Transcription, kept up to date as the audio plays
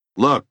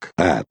Look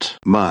at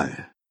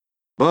my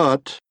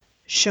butt.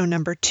 Show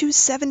number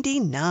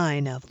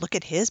 279 of Look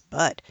at His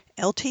Butt,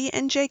 LT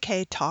and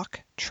JK Talk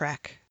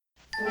Trek.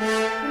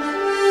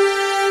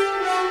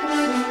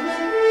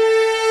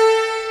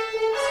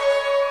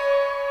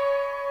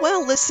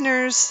 Well,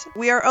 listeners,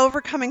 we are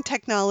overcoming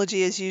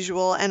technology as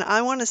usual, and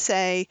I want to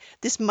say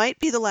this might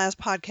be the last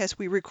podcast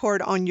we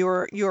record on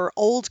your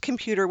old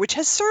computer, which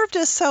has served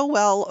us so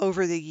well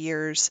over the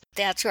years.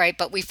 That's right,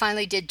 but we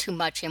finally did too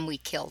much and we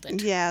killed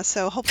it. Yeah,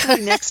 so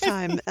hopefully next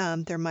time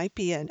there might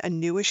be a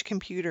newish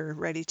computer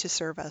ready to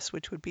serve us,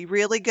 which would be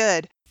really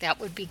good. That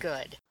would be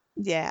good.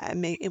 Yeah,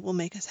 it will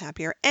make us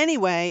happier.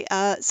 Anyway,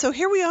 so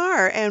here we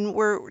are, and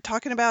we're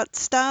talking about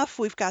stuff.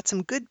 We've got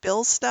some good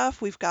Bill stuff.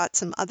 We've got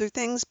some other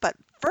things, but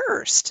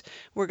first,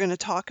 we're going to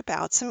talk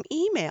about some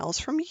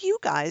emails from you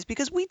guys,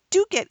 because we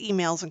do get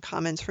emails and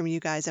comments from you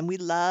guys, and we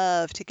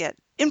love to get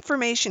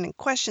information and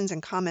questions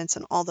and comments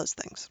and all those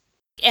things.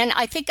 And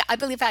I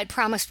believe I had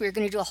promised we were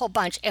going to do a whole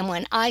bunch. And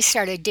when I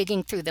started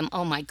digging through them,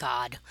 oh my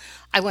God,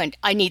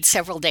 I need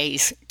several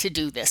days to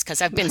do this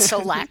because I've been so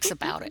lax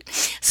about it.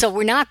 So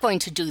we're not going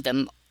to do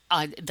them,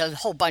 the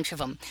whole bunch of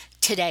them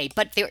today.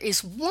 But there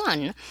is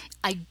one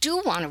I do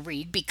want to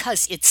read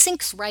because it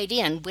syncs right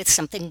in with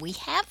something we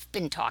have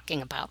been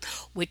talking about,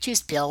 which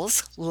is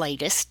Bill's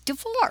latest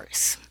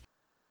divorce.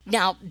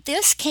 Now,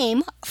 this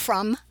came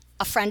from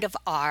a friend of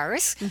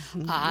ours.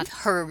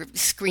 Her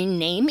screen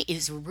name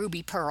is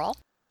Ruby Pearl.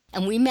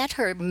 And we met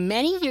her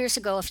many years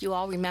ago, if you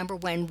all remember,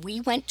 when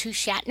we went to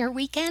Shatner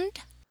Weekend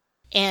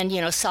and,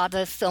 saw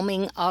the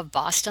filming of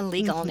Boston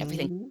Legal and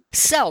everything.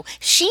 So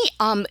she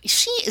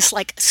is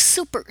like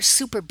super,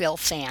 super Bill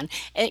fan.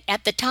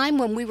 At the time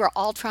when we were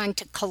all trying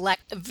to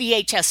collect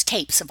VHS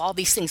tapes of all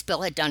these things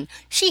Bill had done,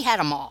 she had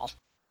them all.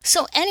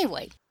 So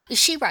anyway,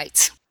 she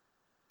writes,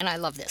 and I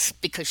love this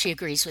because she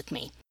agrees with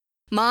me.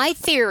 My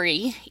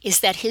theory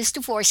is that his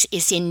divorce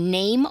is in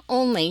name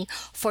only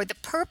for the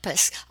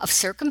purpose of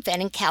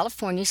circumventing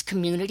California's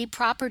community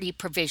property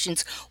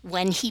provisions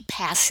when he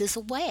passes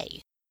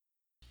away.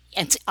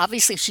 And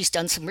obviously she's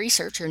done some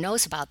research or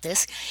knows about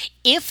this.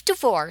 If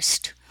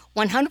divorced,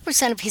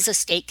 100% of his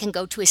estate can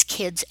go to his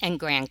kids and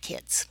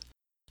grandkids.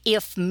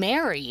 If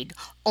married,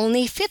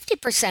 only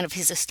 50% of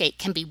his estate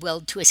can be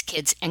willed to his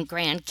kids and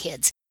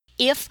grandkids,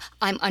 if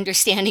I'm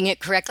understanding it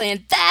correctly,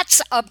 and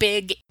that's a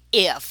big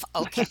if.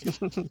 Okay.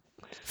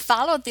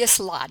 Follow this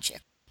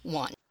logic.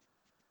 1.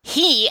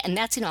 He, and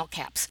that's in all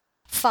caps,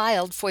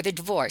 filed for the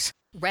divorce.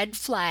 Red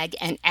flag,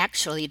 and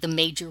actually the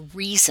major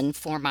reason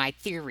for my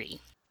theory.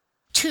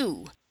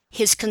 2.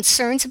 His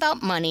concerns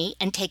about money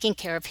and taking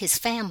care of his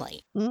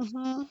family.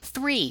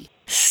 3.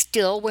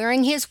 Still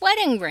wearing his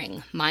wedding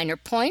ring. Minor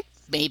point,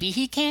 maybe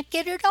he can't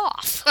get it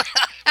off.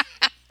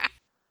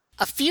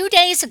 A few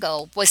days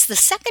ago was the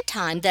second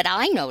time that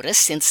I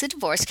noticed since the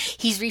divorce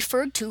he's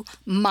referred to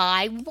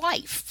my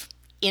wife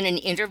in an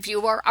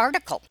interview or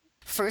article.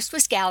 First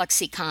was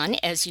GalaxyCon,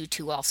 as you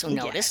two also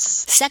noticed.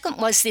 Yes. Second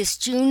was this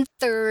June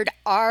 3rd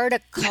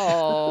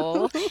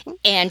article,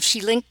 and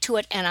she linked to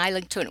it, and I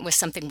linked to it. It was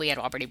something we had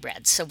already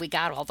read, so we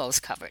got all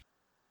those covered.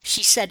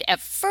 She said, at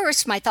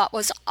first, my thought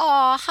was,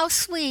 aw, how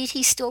sweet.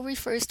 He still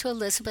refers to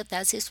Elizabeth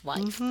as his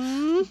wife.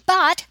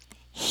 But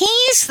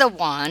he's the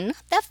one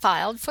that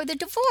filed for the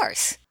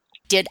divorce.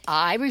 Did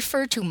I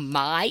refer to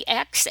my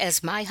ex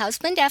as my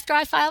husband after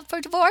I filed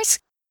for divorce?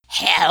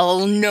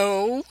 Hell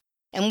no.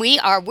 And we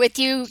are with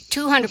you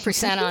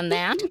 200% on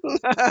that.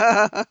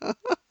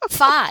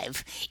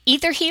 5,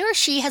 either he or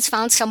she has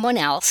found someone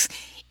else.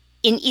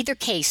 In either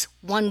case,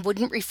 one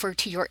wouldn't refer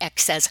to your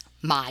ex as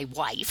my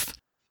wife.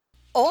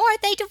 Or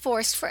they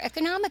divorced for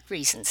economic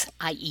reasons,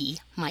 i.e.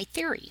 my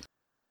theory.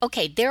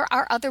 Okay, there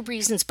are other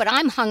reasons, but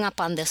I'm hung up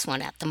on this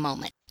one at the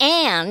moment.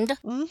 And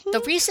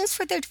the reasons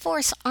for their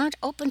divorce aren't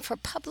open for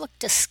public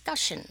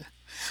discussion,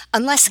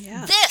 unless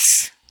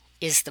this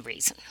is the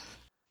reason.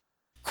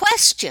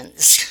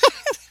 Questions.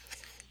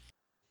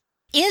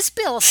 Is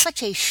Bill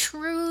such a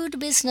shrewd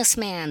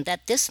businessman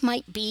that this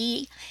might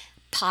be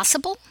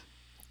possible?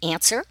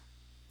 Answer,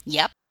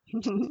 yep.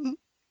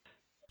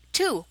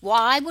 2,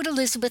 why would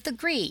Elizabeth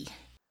agree?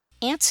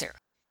 Answer,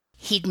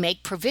 he'd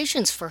make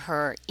provisions for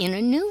her in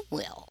a new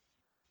will.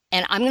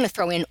 And I'm going to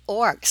throw in,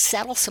 or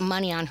settle some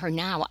money on her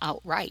now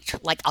outright,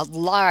 like a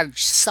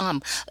large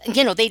sum.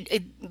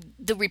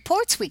 The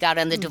reports we got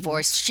on the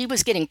divorce, she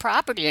was getting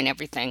property and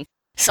everything.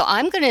 So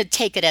I'm going to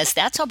take it as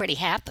that's already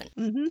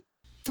happened.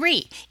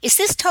 3, is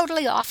this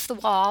totally off the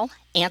wall?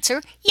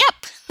 Answer,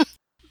 yep.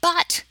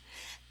 But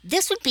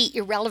this would be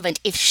irrelevant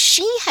if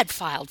she had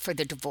filed for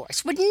the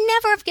divorce, would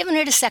never have given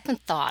it a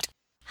second thought.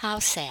 How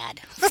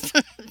sad.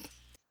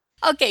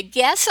 Okay,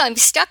 guess I'm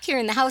stuck here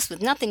in the house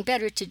with nothing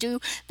better to do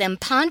than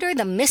ponder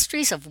the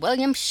mysteries of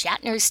William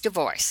Shatner's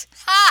divorce.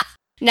 Ha!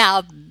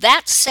 Now,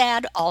 that's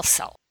sad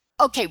also.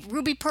 Okay,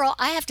 Ruby Pearl,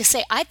 I have to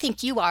say, I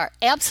think you are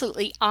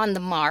absolutely on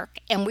the mark,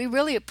 and we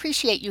really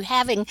appreciate you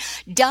having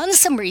done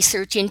some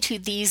research into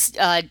these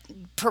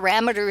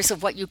parameters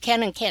of what you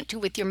can and can't do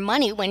with your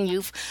money when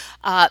you've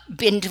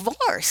been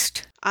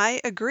divorced.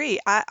 I agree.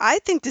 I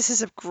think this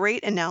is a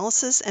great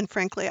analysis, and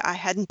frankly, I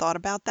hadn't thought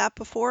about that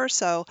before.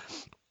 So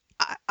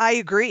I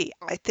agree.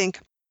 I think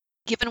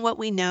given what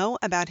we know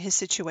about his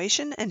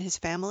situation and his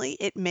family,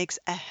 it makes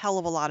a hell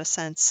of a lot of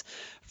sense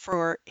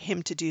for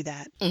him to do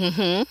that.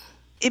 Mm-hmm.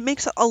 It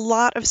makes a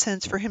lot of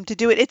sense for him to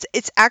do it.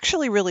 It's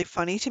actually really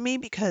funny to me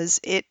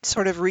because it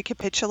sort of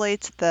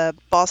recapitulates the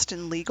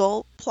Boston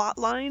Legal plot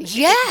line, but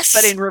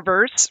Yes. in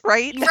reverse,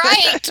 right?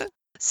 Right.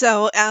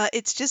 So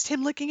it's just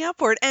him looking out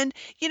for it. And,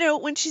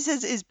 when she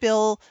says, is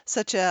Bill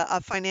such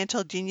a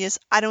financial genius?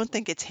 I don't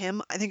think it's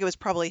him. I think it was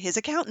probably his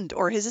accountant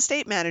or his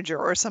estate manager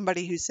or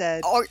somebody who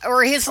said, Or his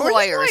or his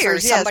lawyers or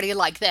lawyers, yes. somebody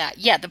like that.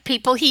 Yeah, the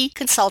people he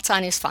consults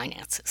on his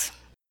finances.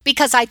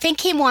 Because I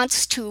think he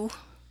wants to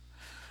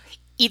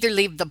either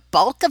leave the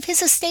bulk of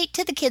his estate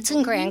to the kids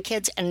and Mhm.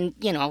 grandkids and,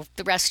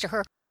 the rest to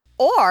her,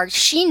 or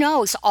she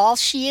knows all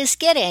she is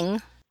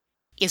getting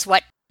is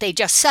what they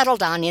just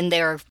settled on in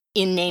their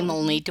in name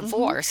only Mhm.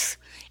 divorce,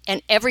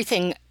 and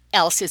everything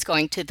else is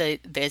going to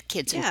the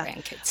kids and Yeah.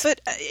 grandkids.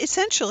 But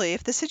essentially,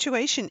 if the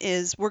situation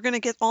is we're going to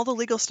get all the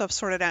legal stuff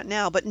sorted out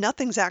now, but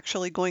nothing's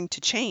actually going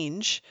to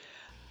change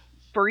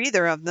for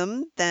either of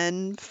them,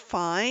 then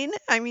fine.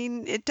 I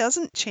mean, it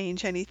doesn't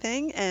change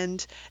anything.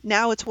 And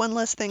now it's one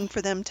less thing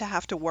for them to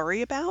have to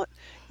worry about,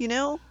 you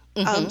know?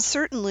 Hmm.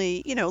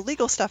 Certainly,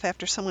 legal stuff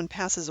after someone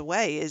passes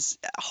away is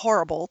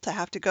horrible to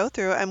have to go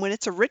through. And when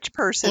it's a rich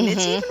person,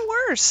 it's Hmm. even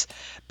worse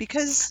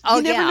because Oh,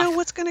 you never yeah. know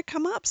what's going to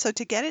come up. So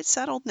to get it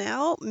settled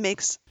now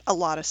makes a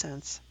lot of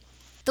sense.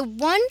 The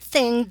one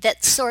thing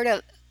that sort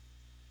of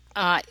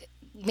uh,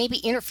 maybe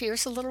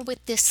interferes a little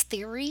with this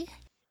theory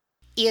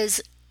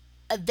is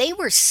they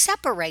were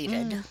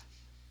separated Mm,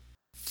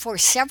 for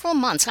several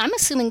months. I'm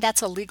assuming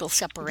that's a legal yeah.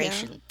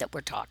 separation that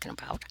we're talking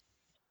about.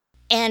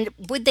 And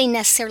would they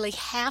necessarily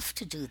have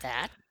to do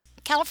that?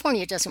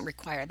 California doesn't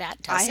require that,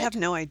 I does have it?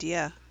 no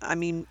idea. I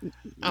mean,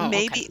 Oh, okay.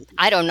 maybe,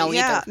 I don't know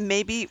yeah, either.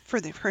 maybe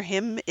for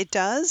him it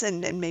does,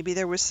 and maybe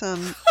there was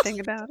some thing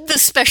about it. The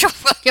special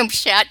William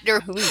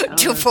Shatner Who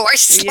knows?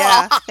 divorce law.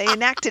 Yeah, they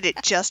enacted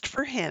it just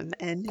for him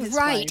and his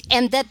Right. wife.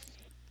 And that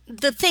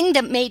the thing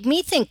that made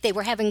me think they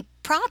were having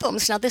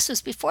problems, now this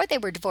was before they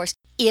were divorced,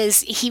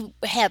 is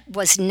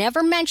was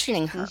never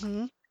mentioning her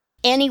Hmm.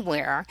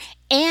 anywhere,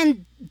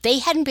 and they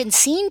hadn't been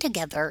seen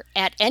together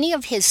at any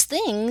of his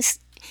things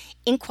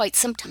in quite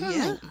some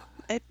Yeah, time.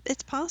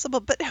 it's possible,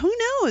 but who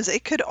knows?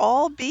 It could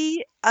all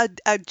be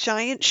a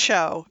giant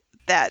show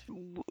that,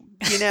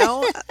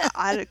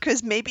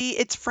 because maybe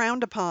it's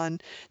frowned upon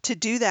to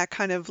do that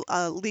kind of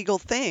legal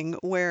thing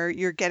where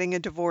you're getting a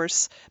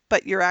divorce,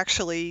 but you're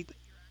actually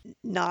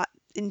not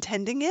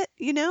intending it,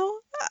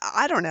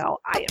 I don't know.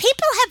 But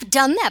people have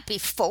done that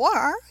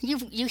before.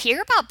 You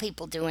hear about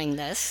people doing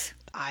this.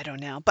 I don't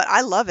know, but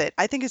I love it.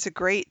 I think it's a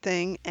great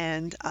thing,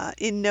 and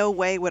in no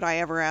way would I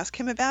ever ask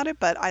him about it,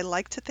 but I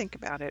like to think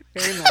about it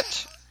very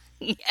much.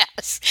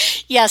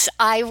 Yes. Yes,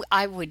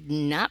 I would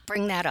not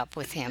bring that up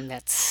with him.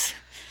 That's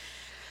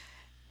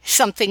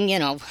something,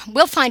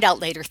 we'll find out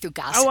later through Oh,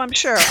 gossip. I'm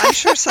sure. I'm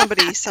sure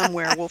somebody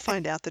somewhere will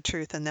find out the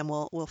truth, and then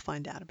we'll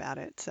find out about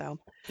it. So,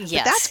 but that's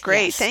Yes,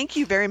 great. yes. Thank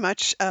you very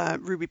much,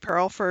 Ruby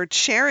Pearl, for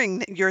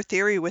sharing your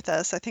theory with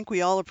us. I think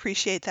we all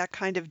appreciate that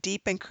kind of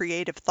deep and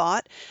creative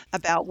thought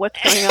about what's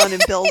going on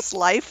in Bill's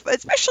life,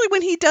 especially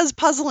when he does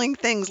puzzling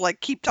things like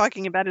keep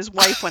talking about his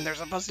wife when they're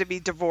supposed to be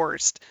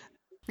divorced.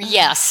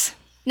 Yes.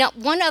 Now,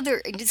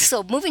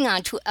 so moving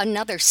on to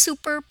another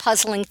super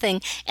puzzling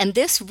thing, and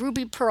this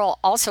Ruby Pearl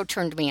also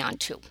turned me on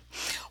to,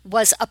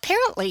 was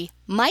apparently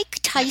Mike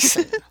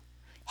Tyson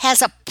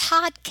has a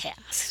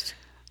podcast.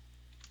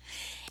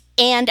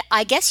 And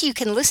I guess you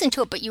can listen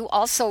to it, but you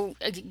also,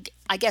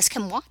 I guess,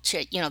 can watch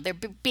it. They're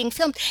being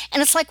filmed.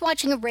 And it's like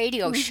watching a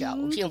radio show,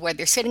 Hmm. where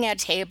they're sitting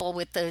at a table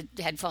with the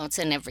headphones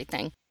and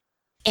everything.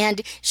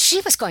 And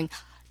she was going,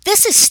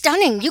 "This is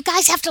stunning. You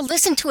guys have to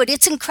listen to it.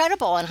 It's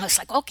incredible." And I was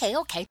like, okay,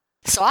 okay.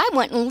 So I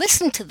went and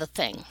listened to the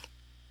thing,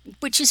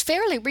 which is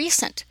fairly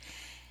recent.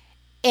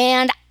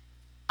 And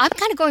I'm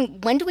kind of going,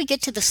 when do we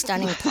get to the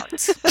stunning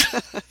parts?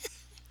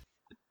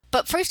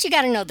 But first, you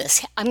got to know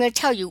this. I'm going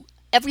to tell you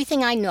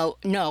everything I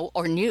know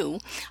or knew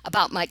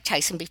about Mike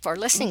Tyson before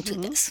listening to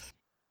Hmm. this.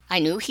 I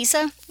knew he's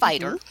a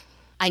fighter.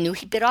 I knew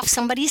he bit off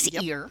somebody's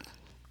Yep. ear.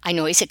 I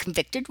know he's a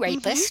convicted Hmm.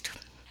 rapist.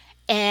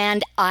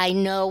 And I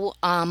know,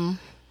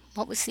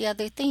 what was the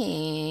other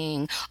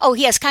thing? Oh,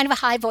 he has kind of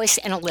a high voice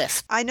and a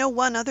lisp. I know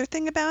one other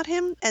thing about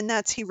him, and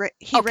that's he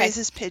Okay.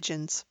 raises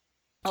pigeons.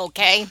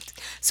 Okay.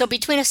 So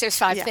between us, there's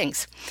 5 Yeah.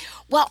 things.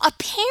 Well,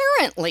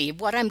 apparently,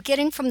 what I'm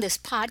getting from this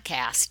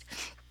podcast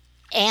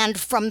and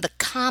from the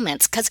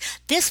comments, because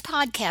this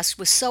podcast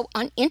was so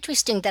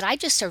uninteresting that I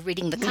just started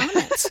reading the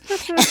comments.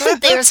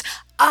 There's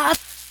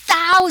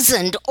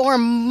 1,000 or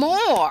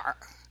more.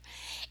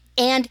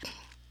 And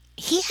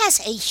he has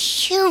a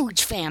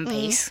huge fan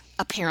base,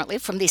 apparently,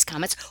 from these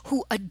comments,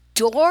 who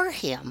adore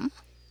him.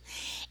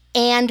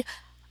 And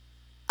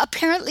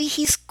apparently,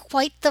 he's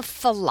quite the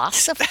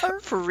philosopher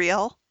For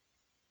real?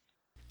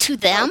 to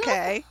them.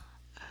 Okay.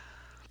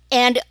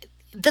 And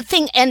the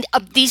thing, and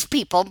these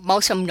people,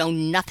 most of them know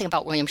nothing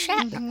about William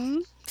Shatner. Mm-hmm.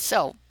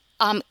 So,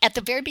 at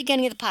the very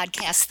beginning of the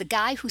podcast, the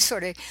guy who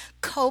sort of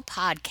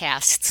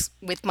co-podcasts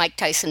with Mike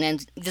Tyson,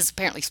 and this is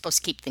apparently supposed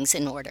to keep things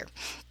in order,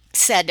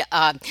 said,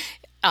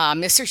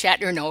 Mr.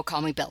 Shatner, no,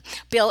 call me Bill.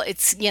 Bill,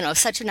 it's,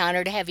 such an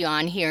honor to have you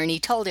on here. And he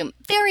told him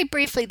very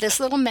briefly this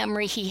little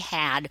memory he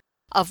had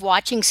of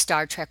watching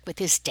Star Trek with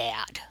his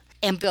dad.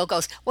 And Bill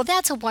goes, well,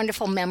 that's a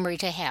wonderful memory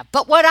to have.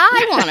 But what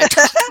I want to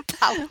talk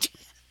about...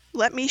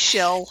 Let me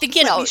shill.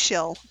 Let me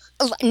shill.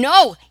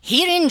 No,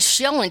 he didn't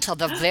shill until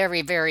the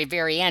very, very,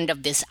 very end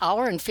of this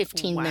hour and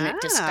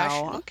 15-minute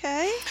discussion.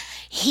 Okay.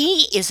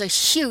 He is a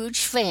huge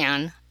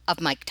fan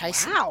of Mike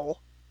Tyson. Wow.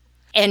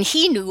 And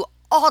he knew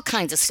all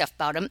kinds of stuff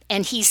about him.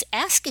 And he's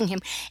asking him,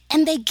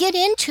 and they get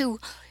into,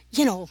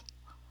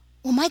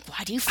 well, Mike,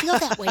 why do you feel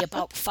that way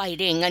about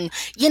fighting? And,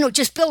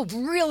 just Bill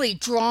really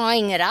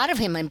drawing it out of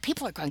him. And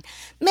people are going,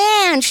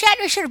 man,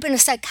 Shatner should have been a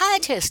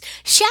psychiatrist.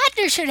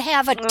 Shatner should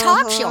have a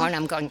talk show. And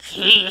I'm going,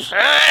 he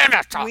had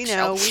a talk show. We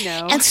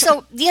know. And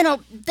so,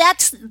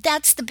 that's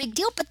the big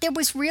deal. But there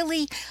was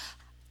really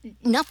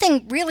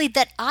nothing really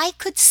that I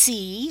could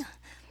see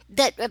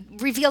that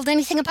revealed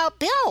anything about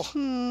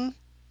Bill.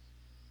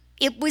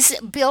 It was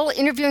Bill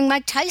interviewing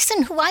Mike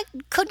Tyson, who I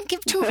couldn't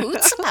give two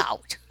hoots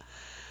about.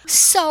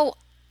 So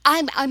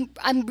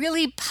I'm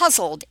really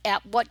puzzled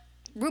at what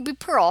Ruby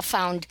Pearl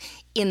found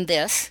in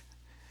this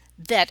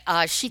that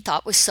she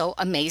thought was so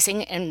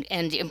amazing and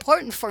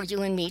important for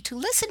you and me to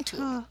listen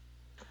to.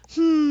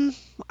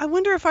 I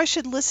wonder if I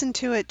should listen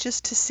to it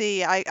just to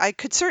see. I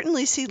could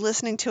certainly see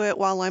listening to it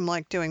while I'm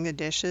like doing the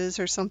dishes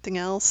or something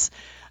else.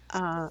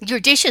 Your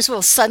dishes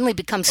will suddenly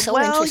become so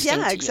interesting to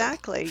you.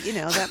 Exactly.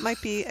 That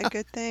might be a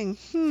good thing.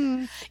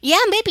 Yeah,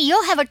 maybe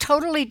you'll have a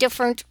totally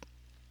different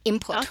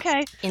input,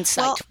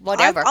 insight,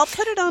 whatever. I'll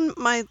put it on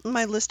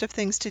my list of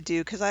things to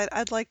do because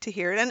I'd like to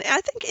hear it. And I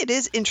think it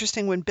is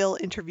interesting when Bill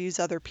interviews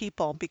other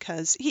people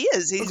because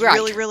he's Right.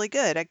 really, really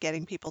good at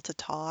getting people to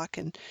talk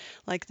and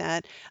like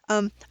that.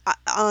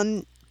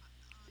 On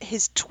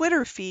his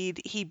Twitter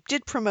feed, he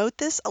did promote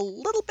this a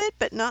little bit,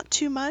 but not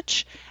too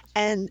much.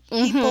 And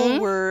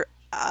people were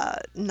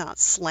not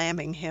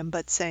slamming him,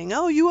 but saying,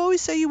 "Oh, you always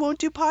say you won't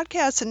do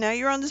podcasts, and now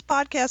you're on this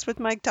podcast with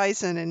Mike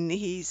Tyson." And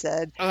he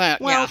said, "Well,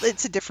 yeah.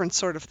 it's a different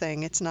sort of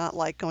thing. It's not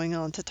like going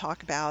on to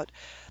talk about,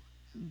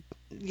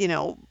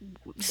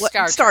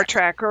 Star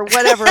Trek or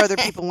whatever other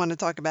people want to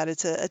talk about.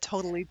 It's a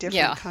totally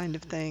different kind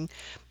of thing."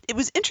 It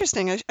was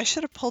interesting. I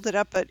should have pulled it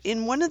up, but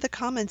in one of the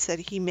comments that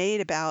he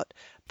made about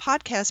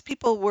podcasts,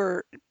 people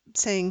were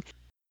saying,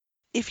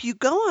 if you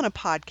go on a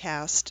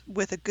podcast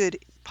with a good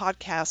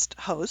podcast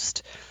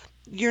host,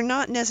 you're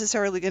not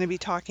necessarily going to be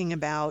talking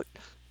about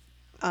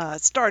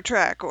Star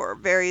Trek or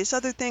various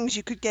other things.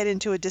 You could get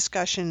into a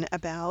discussion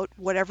about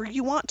whatever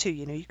you want to.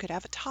 You could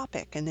have a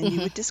topic and then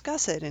you would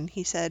discuss it. And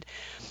he said,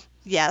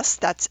 yes,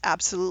 that's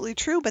absolutely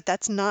true, but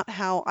that's not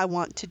how I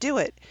want to do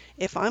it.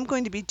 If I'm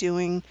going to be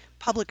doing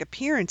public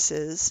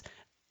appearances,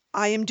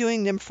 I am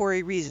doing them for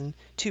a reason,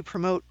 to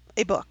promote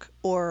a book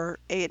or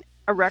a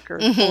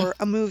record or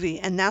a movie.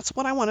 And that's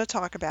what I want to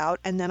talk about.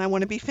 And then I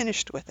want to be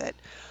finished with it.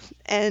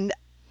 And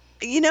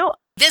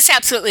This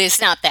absolutely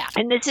is not that.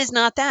 and this is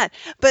not that.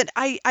 But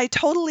I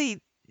totally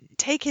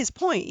take his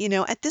point.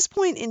 At this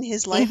point in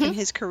his life and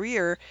his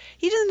career,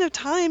 he doesn't have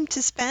time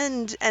to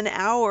spend an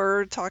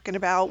hour talking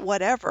about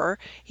whatever.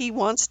 He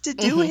wants to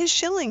do his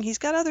shilling. He's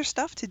got other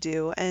stuff to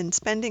do. And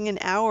spending an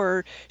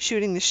hour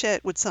shooting the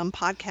shit with some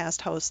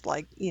podcast host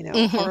like,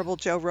 horrible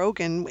Joe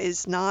Rogan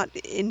is not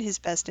in his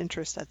best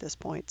interest at this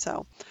point.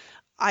 So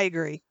I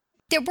agree.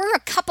 There were a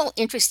couple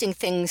interesting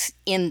things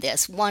in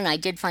this. One I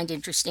did find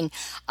interesting.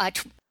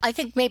 I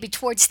think maybe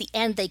towards the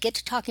end they get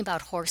to talking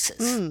about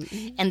horses,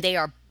 and they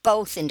are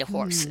both into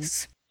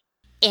horses.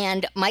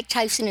 And Mike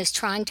Tyson is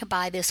trying to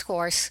buy this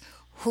horse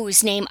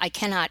whose name I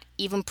cannot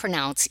even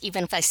pronounce,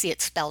 even if I see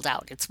it spelled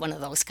out. It's one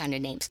of those kind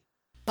of names.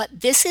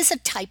 But this is a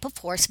type of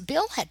horse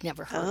Bill had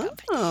never heard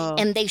of.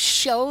 And they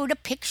showed a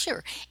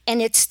picture,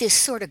 and it's this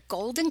sort of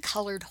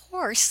golden-colored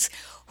horse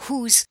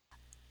whose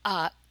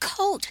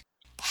coat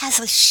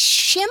has a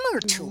shimmer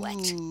to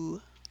it.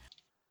 Ooh.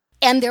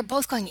 And they're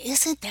both going,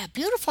 isn't that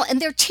beautiful? And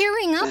they're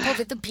tearing up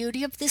over the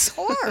beauty of this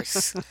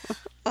horse.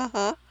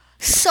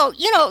 So,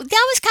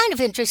 that was kind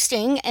of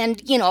interesting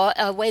and,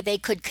 a way they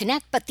could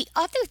connect. But the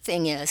other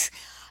thing is,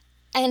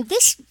 and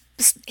this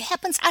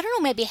happens, I don't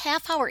know, maybe a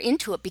half hour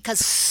into it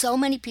because so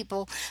many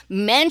people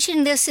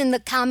mentioned this in the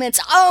comments.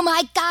 Oh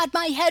my God,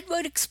 my head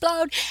would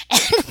explode.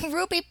 And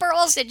Ruby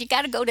Pearl said, you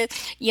got to go to,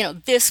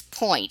 this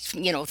point,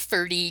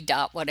 30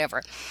 dot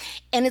whatever.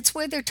 And it's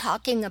where they're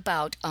talking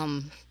about,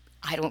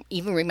 I don't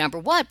even remember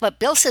what, but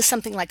Bill says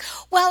something like,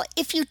 well,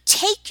 if you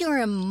take your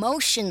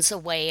emotions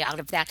away out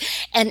of that,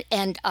 and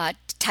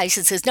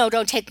Tyson says, no,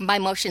 don't take my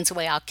emotions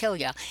away, I'll kill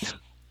you.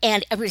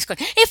 And everybody's going,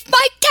 if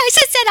Mike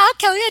Tyson said, I'll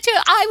kill you too,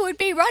 I would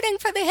be running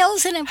for the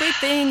hills and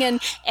everything.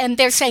 And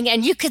they're saying,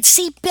 and you could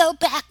see Bill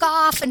back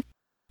off. And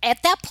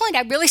at that point,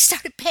 I really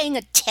started paying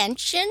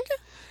attention.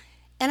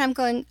 And I'm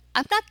going,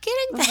 I'm not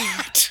getting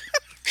that.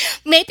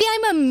 Maybe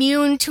I'm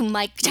immune to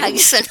Mike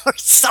Tyson or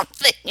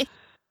something.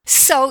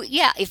 So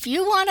yeah, if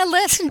you want to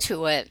listen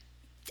to it,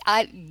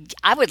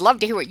 I would love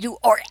to hear what you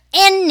or Hmm.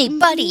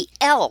 anybody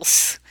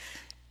else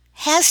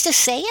has to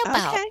say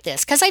about Okay.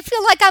 this because I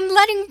feel like I'm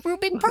letting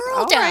Ruby Pearl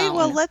All right.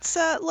 Well, down.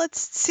 let's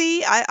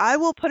see. I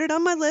will put it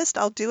on my list.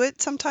 I'll do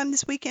it sometime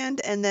this weekend,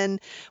 and then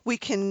we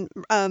can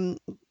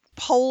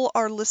poll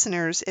our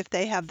listeners if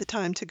they have the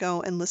time to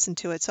go and listen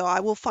to it. So I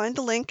will find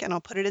a link and I'll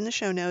put it in the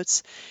show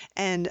notes,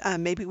 and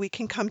maybe we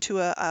can come to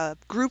a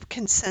group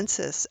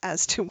consensus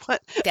as to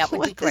what That would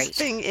be what this great.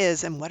 thing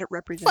is and what it What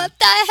represents.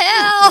 the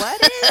hell?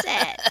 What is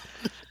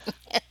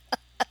it?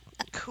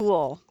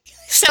 Cool.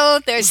 So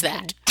there's Okay.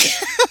 that.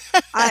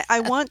 I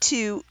want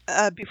to,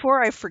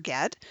 before I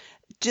forget,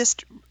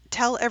 just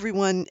tell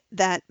everyone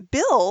that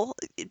Bill,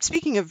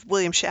 speaking of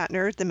William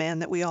Shatner, the man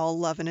that we all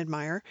love and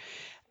admire,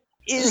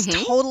 is Hmm.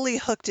 totally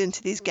hooked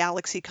into these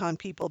GalaxyCon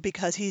people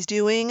because he's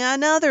doing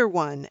another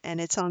one, and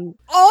it's on.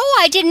 Oh,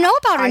 I didn't know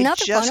about I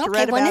another one. just Okay,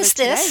 read when about is it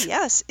today. this?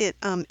 Yes,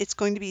 it's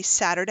going to be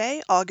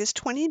Saturday, August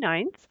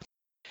 29th,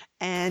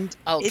 and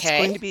it's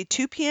going Okay. to be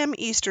 2 p.m.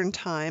 Eastern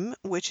time,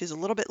 which is a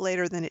little bit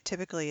later than it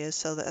typically is.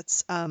 So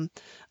that's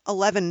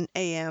 11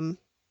 a.m.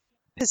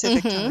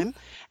 Pacific Hmm. time,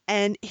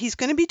 and he's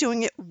going to be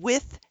doing it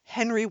with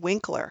Henry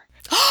Winkler.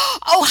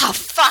 Oh, how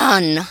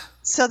fun.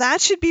 So that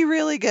should be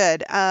really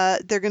good.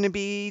 They're going to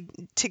be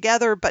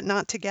together, but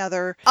not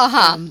together.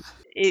 Uh-huh.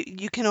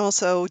 You can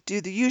also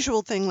do the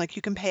usual thing, like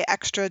you can pay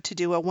extra to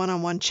do a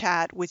one-on-one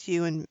chat with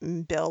you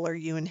and Bill or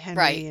you and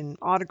Right. Henry and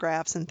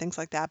autographs and things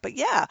like that. But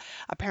yeah,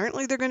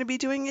 apparently they're going to be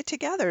doing it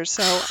together.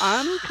 So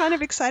I'm kind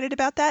of excited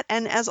about that.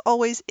 And as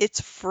always,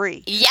 it's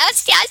free.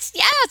 Yes, yes,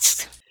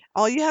 yes.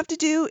 All you have to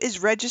do is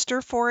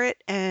register for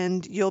it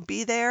and you'll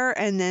be there.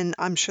 And then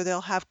I'm sure they'll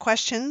have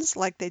questions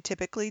like they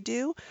typically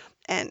do.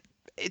 And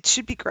it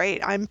should be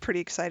great. I'm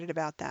pretty excited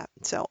about that.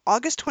 So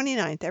August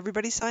 29th,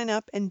 everybody sign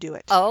up and do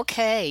it.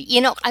 Okay.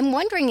 I'm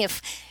wondering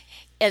if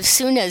as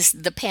soon as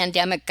the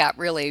pandemic got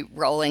really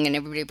rolling and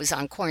everybody was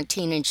on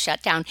quarantine and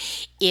shut down,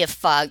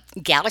 if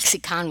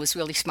GalaxyCon was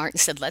really smart and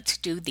said, let's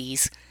do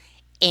these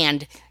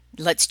and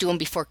let's do them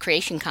before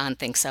CreationCon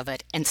thinks of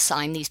it and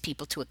sign these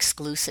people to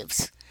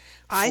exclusives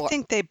I for,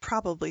 think they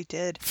probably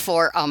did.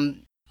 for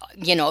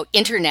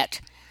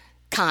internet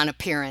con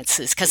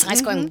appearances. Because I was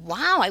Hmm. going,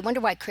 wow, I wonder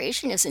why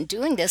Creation isn't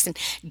doing this. And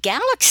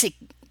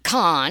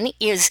GalaxyCon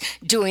is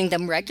doing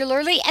them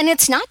regularly. And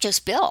it's not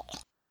just Bill.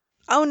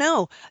 Oh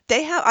no,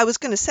 they have. I was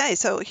going to say,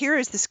 so here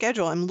is the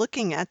schedule. I'm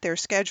looking at their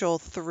schedule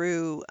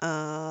through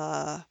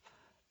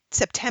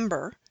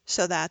September.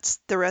 So that's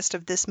the rest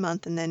of this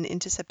month and then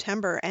into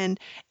September. And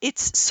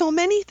it's so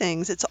many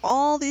things. It's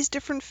all these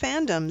different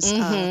fandoms.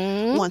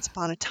 Mm-hmm. Once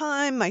Upon a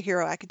Time, My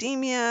Hero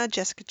Academia,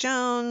 Jessica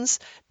Jones,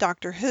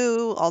 Doctor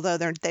Who, although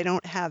they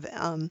don't have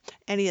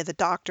any of the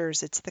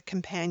doctors, it's the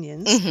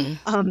companions.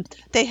 Mm-hmm.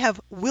 They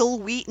have Will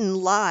Wheaton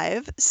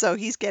live, so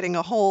he's getting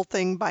a whole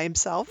thing by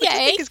himself, which I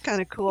Yay. think is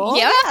kind of cool.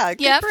 Yep. Yeah,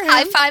 good Yep. for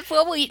High him. five,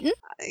 Will Wheaton.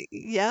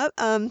 Yeah,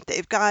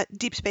 they've got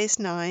Deep Space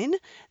Nine.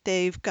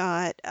 They've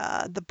got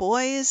The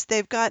Boys.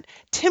 They've got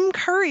Tim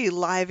Curry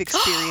live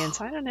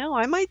experience. I don't know.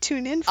 I might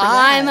tune in for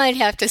I that. might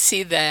have to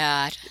see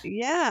that.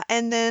 Yeah,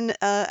 and then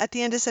at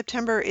the end of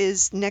September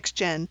is Next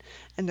Gen,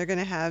 and they're going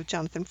to have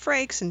Jonathan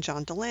Frakes and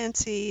John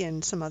Delancey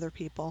and some other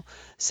people.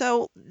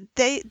 So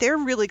they're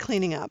really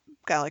cleaning up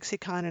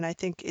GalaxyCon, and I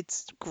think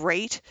it's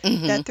great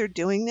Hmm. that they're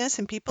doing this,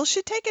 and people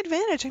should take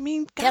advantage. I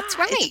mean, That's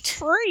God,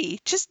 it's right. free.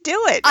 Just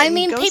do it I and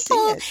mean, go see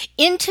people it.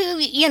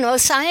 into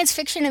science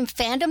fiction and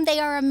fandom, they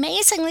are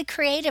amazingly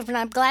creative, and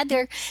I'm glad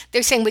they're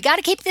saying we got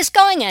to keep this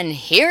going, and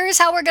here's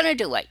how we're going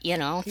to do it.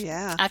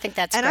 Yeah. I think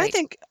that's And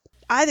great.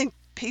 I think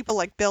people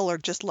like Bill are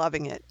just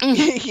loving it.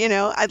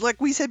 Hmm. Like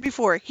we said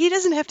before, he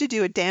doesn't have to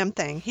do a damn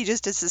thing. He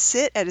just has to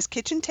sit at his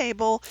kitchen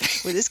table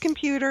with his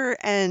computer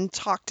and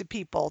talk to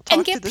people, And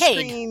talk to get the paid.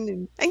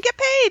 screen and get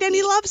paid, and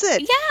he loves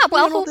it. Yeah,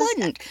 well, who This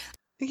wouldn't?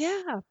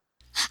 yeah.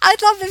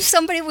 I'd love if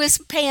somebody was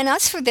paying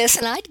us for this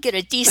and I'd get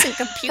a decent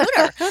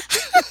computer.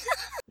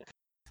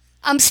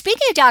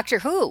 Speaking of Doctor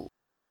Who,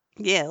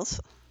 Yes.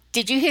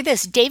 did you hear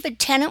this? David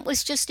Tennant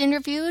was just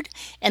interviewed,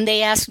 and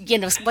they asked,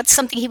 what's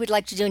something he would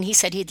like to do, and he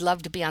said he'd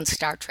love to be on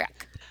Star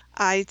Trek.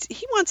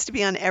 He wants to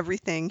be on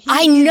everything.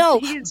 I know,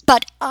 He is.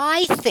 but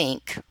I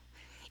think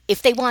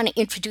if they want to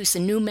introduce a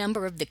new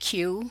member of the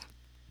Q,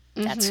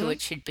 that's who Hmm.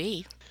 it should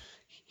be.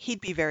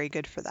 He'd be very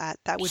good for that.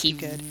 That would be He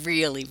good.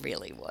 really,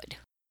 really would.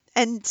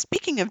 And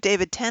speaking of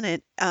David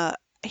Tennant,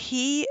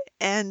 he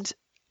and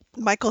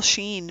Michael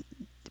Sheen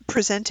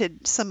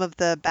presented some of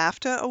the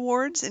BAFTA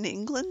awards in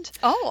England.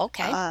 Oh,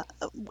 okay. Uh,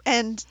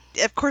 and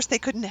of course, they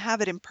couldn't have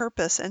it in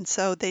purpose. And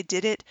so they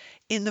did it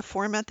in the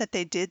format that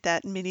they did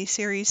that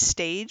miniseries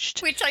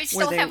staged, Which I where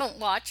still they, haven't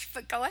watched,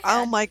 but go oh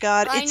ahead. my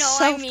God, I it's know,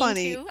 I so mean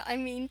funny. to. I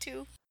mean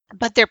to.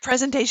 But their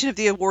presentation of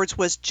the awards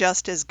was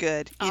just as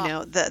good.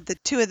 Oh, The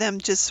two of them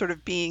just sort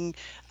of being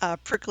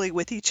prickly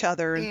with each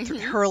other and mm-hmm.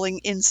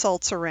 hurling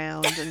insults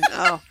around. And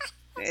oh,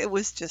 it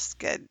was just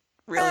good.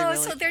 Really, Oh, really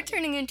so they're funny.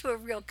 turning into a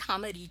real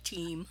comedy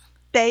team.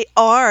 They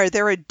are.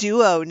 They're a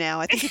duo now.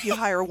 I think if you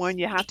hire one,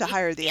 you have to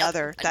hire the The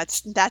other other. one.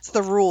 That's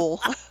the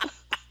rule.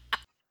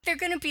 They're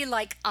going to be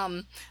like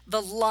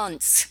the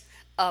Lunts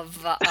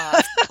of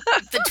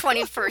the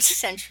 21st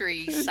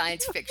century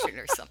science fiction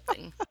or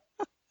something.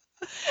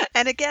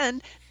 And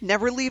again,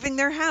 never leaving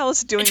their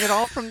house, doing it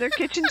all from their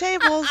kitchen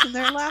tables and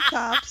their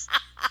laptops.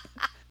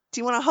 Do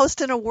you want to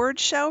host an award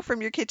show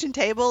from your kitchen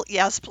table?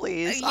 Yes,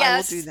 please. I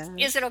will do Yes.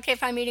 that. Is it okay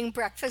if I'm eating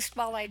breakfast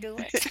while I do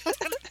it?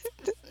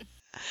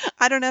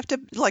 I don't have to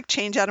like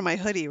change out of my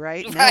hoodie,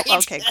 right? No? Right.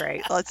 Okay,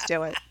 great. Let's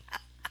do it.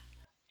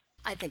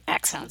 I think that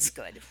Excellent. sounds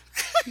good.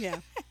 Yeah.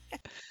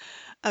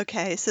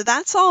 Okay, so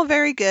that's all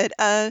very good.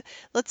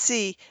 Let's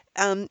see.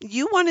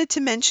 You wanted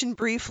to mention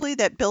briefly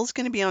that Bill's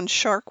going to be on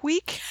Shark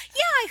Week.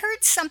 Yeah, I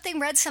read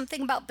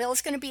something about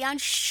Bill's going to be on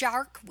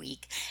Shark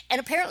Week. And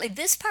apparently,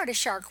 this part of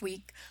Shark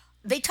Week,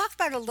 they talked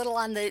about it a little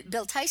on the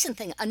Bill Tyson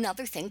thing,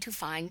 another thing to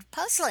find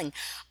puzzling.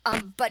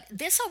 But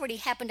this already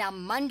happened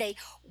on Monday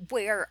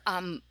where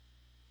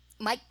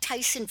Mike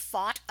Tyson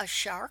fought a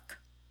shark.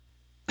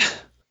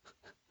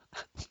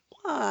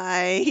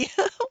 Why?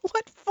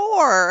 What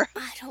for?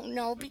 I don't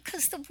know,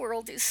 because the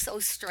world is so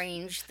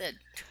strange that,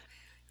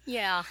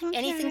 yeah,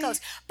 anything Okay. goes.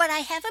 But I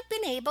haven't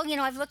been able,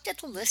 I've looked at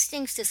the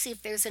listings to see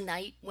if there's a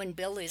night when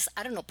Bill is,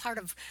 I don't know, part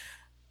of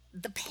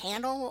the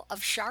panel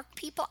of shark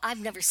people. I've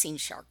never seen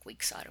Shark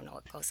Week, so I don't know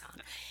what goes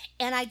on.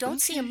 And I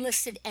don't see him Okay.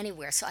 listed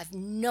anywhere, so I have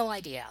no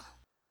idea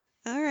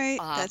All right.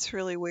 uh, That's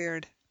really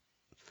weird.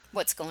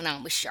 what's going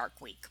on with Shark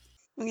Week.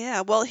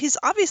 Yeah, well, he's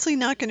obviously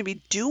not going to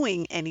be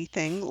doing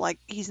anything. Like,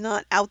 he's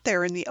not out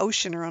there in the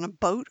ocean or on a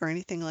boat or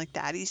anything like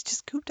that. He's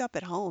just cooped up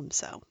at home,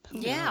 so who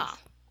Yeah, knows?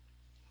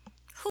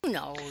 who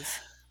knows?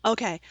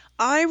 Okay,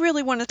 I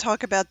really want to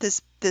talk about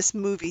this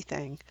movie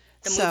thing.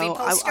 The movie So,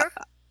 poster?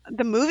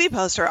 the movie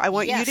poster, I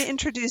want you to Yes.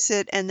 introduce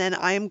it, and then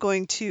I am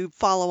going to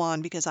follow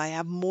on because I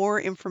have more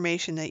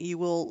information that you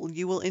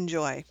will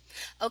enjoy.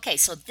 Okay,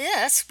 so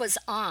this was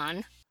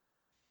on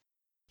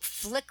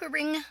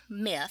Flickering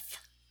Myth.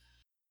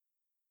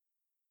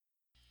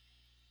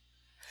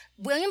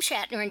 William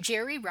Shatner and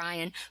Jerry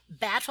Ryan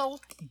battle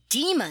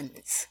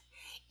demons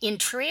in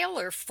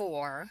trailer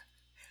for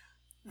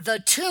The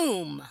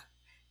Tomb,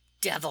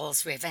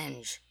 Devil's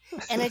Revenge.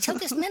 And until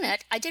this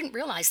minute, I didn't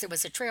realize there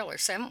was a trailer,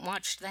 so I haven't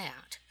watched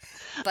that.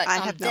 But I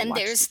have not then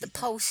watched there's it the either.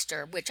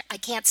 poster, which I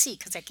can't see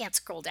because I can't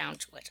scroll down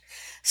to it.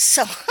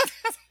 So,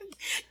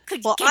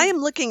 Well, I can, am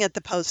looking at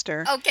the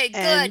poster, okay,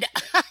 and good.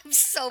 I'm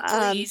so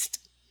um, pleased.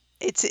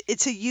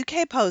 it's a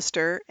UK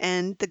poster,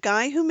 and the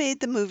guy who made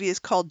the movie is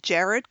called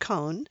Jared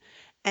Cohn,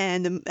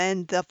 and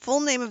the full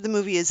name of the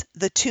movie is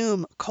The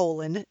Tomb: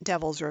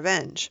 Devil's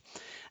Revenge.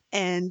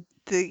 And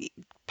the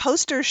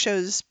poster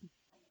shows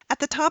at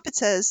the top it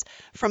says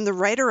from the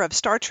writer of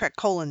Star Trek: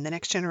 The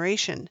Next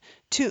Generation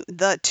to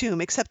The Tomb,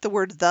 except the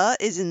word the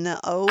is in the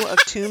O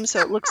of tomb,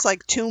 so it looks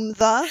like Tomb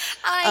the.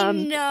 I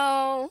Um,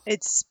 know.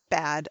 it's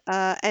bad.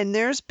 And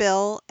there's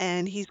Bill,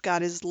 and he's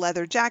got his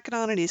leather jacket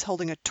on, and he's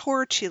holding a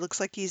torch. He looks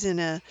like he's in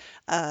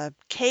a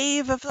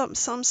cave of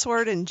some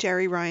sort, and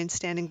Jerry Ryan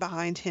standing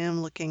behind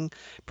him, looking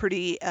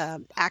pretty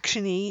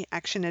actiony,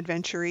 action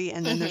adventure-y.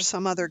 And then Hmm. there's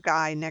some other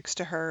guy next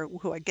to her,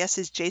 who I guess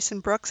is Jason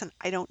Brooks, and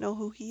I don't know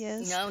who he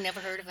is. No, never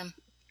heard of him.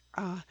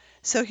 Uh,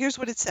 so here's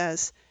what it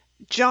says.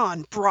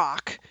 John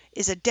Brock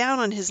is a down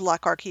on his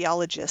luck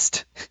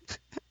archaeologist.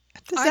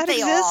 Does Aren't that they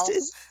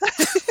exist?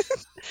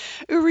 all?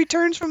 Who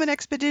returns from an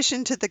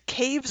expedition to the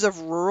caves of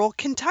rural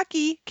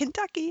Kentucky,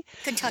 Kentucky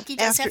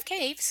does after have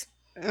caves.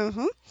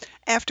 mhm,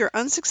 after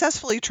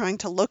unsuccessfully trying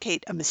to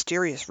locate a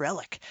mysterious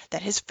relic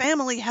that his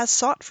family has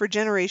sought for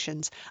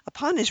generations.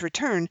 Upon his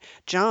return,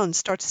 John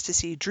starts to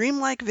see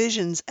dreamlike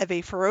visions of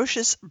a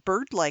ferocious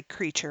bird-like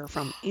creature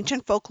from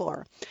ancient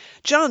folklore.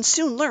 John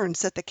soon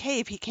learns that the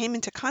cave he came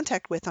into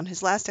contact with on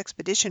his last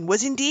expedition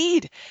was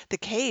indeed the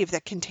cave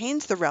that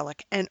contains the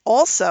relic, and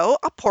also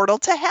a portal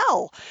to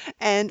hell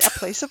and a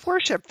place of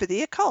worship for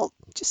the occult.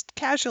 Just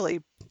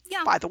casually,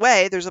 Yeah, by the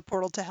way, there's a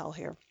portal to hell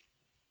here.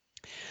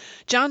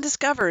 John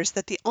discovers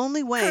that the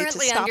only way to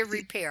currently stop under the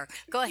repair.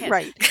 Go ahead.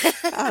 right.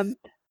 Um,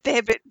 they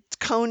have it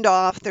coned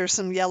off. There's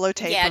some yellow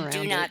tape Yeah,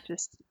 around it.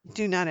 Just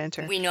do not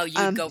enter. we know you'd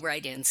Um, go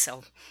right in,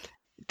 so.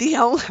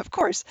 of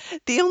course,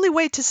 the only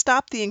way to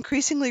stop the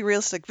increasingly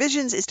realistic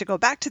visions is to go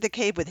back to the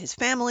cave with his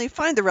family,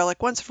 find the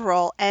relic once for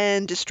all,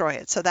 and destroy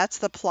it. So that's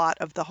the plot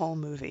of the whole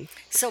movie.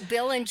 So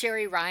Bill and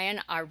Jerry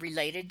Ryan are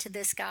related to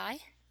this guy?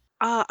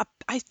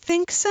 I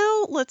think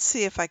so. Let's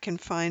see if I can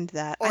find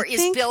that. I Or is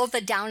think Bill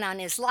the down on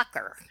his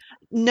lucker?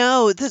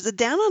 no. The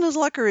down on his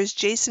lucker is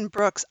Jason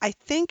Brooks. I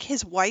think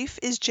his wife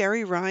is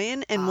Jerry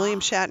Ryan, and William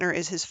Ah, Shatner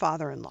is his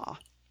father-in-law.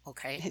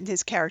 okay.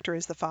 His character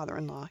is the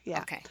father-in-law.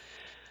 Yeah. Okay.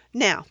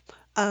 Now,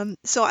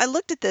 so I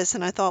looked at this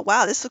and I thought,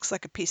 wow, this looks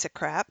like a piece of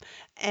crap.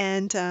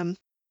 And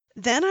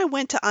then I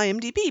went to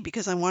IMDb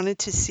because I wanted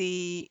to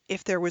see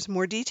if there was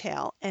more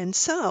detail. And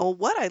so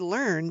what I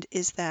learned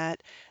is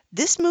that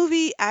this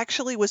movie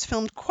actually was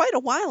filmed quite a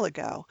while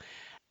ago.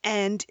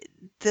 And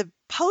the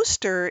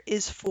poster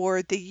is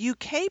for the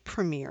UK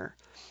premiere.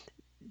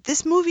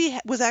 This movie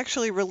was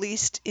actually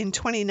released in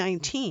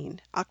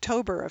 2019,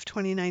 October of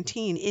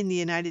 2019 in the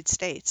United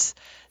States.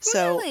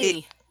 So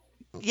Really?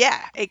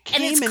 it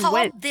And it's came and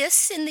went. called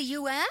this in the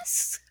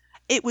U.S.?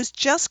 It was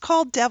just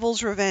called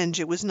Devil's Revenge.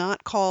 It was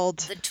not called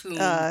The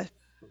Tomb.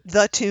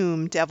 The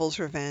Tomb, Devil's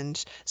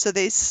Revenge. So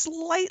they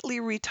slightly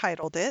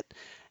retitled it.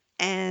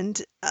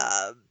 And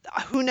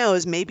who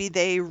knows, maybe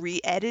they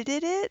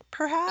re-edited it,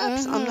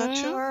 perhaps. I'm not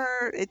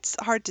sure. It's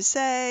hard to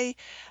say.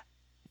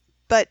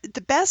 But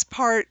the best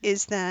part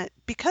is that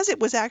because it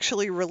was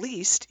actually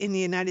released in the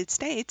United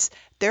States,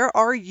 there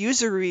are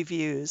user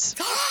reviews.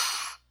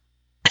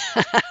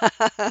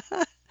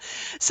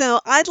 So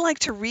I'd like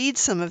to read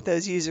some of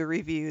those user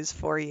reviews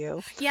for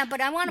you. Yeah,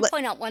 but I want to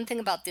point out one thing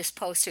about this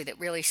poster that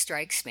really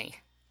strikes me.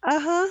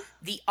 Uh-huh.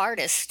 The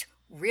artist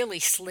really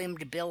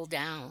slimmed Bill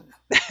down.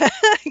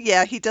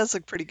 Yeah, he does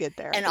look pretty good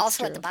there. And That's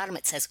also at true. the bottom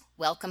it says,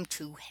 "Welcome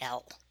to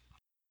hell."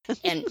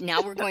 And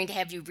now we're going to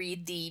have you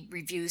read the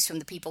reviews from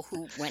the people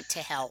who went to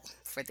hell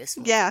for this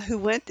movie. Yeah, who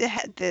went to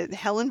the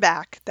hell and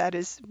back. That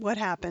is what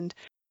happened.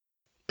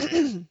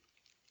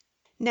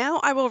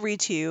 Now I will read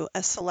to you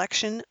a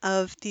selection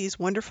of these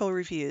wonderful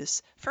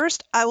reviews.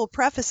 First, I will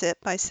preface it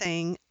by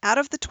saying out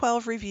of the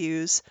 12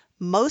 reviews,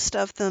 most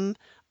of them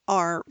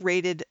are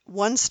rated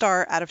 1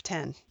 star out of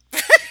 10.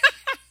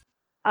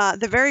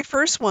 The very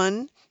first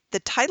one, the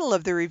title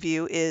of the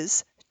review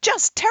is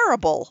Just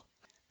Terrible.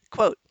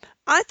 Quote,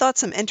 I thought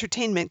some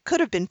entertainment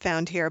could have been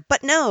found here,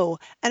 but no,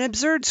 an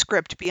absurd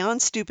script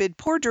beyond stupid,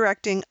 poor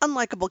directing,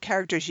 unlikable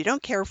characters you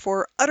don't care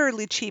for,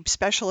 utterly cheap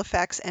special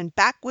effects, and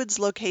backwoods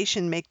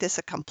location make this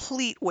a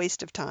complete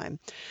waste of time.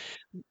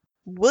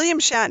 William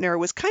Shatner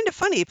was kind of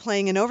funny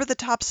playing an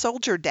over-the-top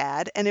soldier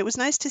dad, and it was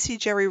nice to see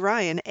Jerry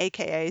Ryan,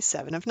 aka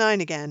 7 of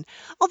 9 again.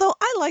 Although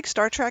I like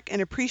Star Trek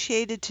and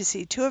appreciated to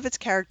see 2 of its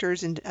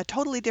characters in a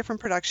totally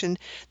different production,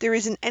 there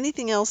isn't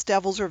anything else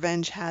Devil's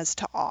Revenge has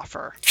to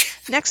offer.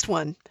 Next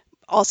one,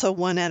 also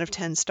 1 out of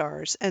 10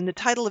 stars, and the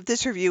title of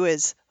this review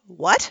is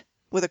What?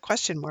 With a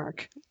question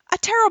mark. A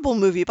terrible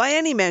movie by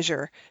any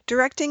measure.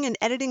 Directing and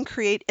editing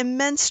create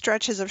immense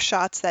stretches of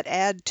shots that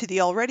add to the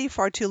already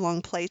far too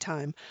long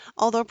playtime.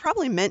 Although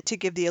probably meant to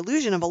give the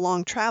illusion of a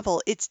long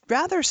travel, it's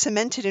rather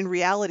cemented in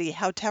reality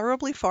how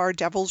terribly far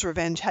Devil's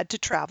Revenge had to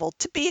travel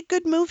to be a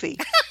good movie.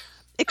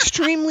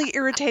 Extremely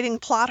irritating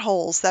plot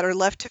holes that are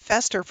left to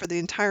fester for the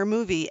entire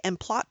movie, and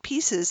plot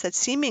pieces that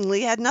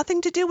seemingly had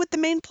nothing to do with the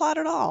main plot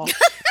at all.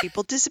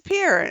 People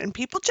disappear, and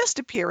people just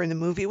appear in the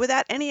movie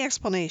without any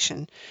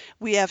explanation.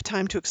 We have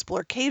time to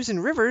explore caves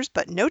and rivers,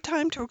 but no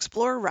time to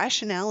explore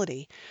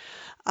rationality.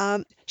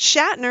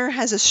 Shatner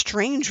has a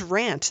strange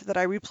rant that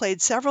I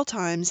replayed several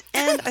times,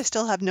 and I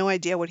still have no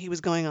idea what he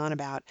was going on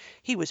about.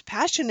 He was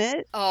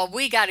passionate. Oh,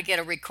 we got to get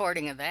a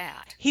recording of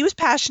that. He was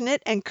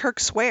passionate, and Kirk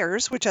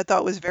swears, which I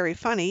thought was very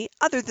funny.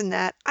 Other than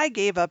that, I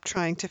gave up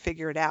trying to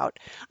figure it out.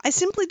 I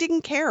simply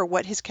didn't care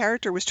what his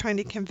character was trying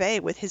to convey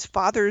with his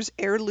father's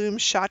heirloom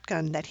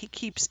shotgun that he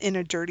keeps in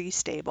a dirty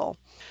stable.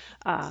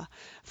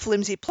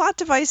 Flimsy plot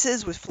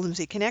devices with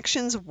flimsy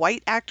connections,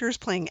 white actors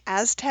playing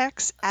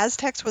Aztecs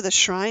with a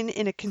shrine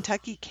in a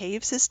Kentucky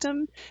cave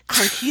system,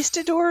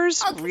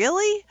 conquistadors,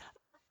 really?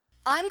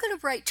 I'm going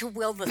to write to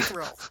Will the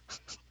Thrill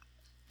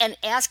and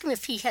ask him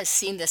if he has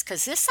seen this,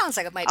 because this sounds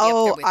like it might be up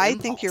there with I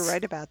Impulse. think you're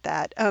right about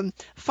that.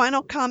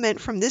 Final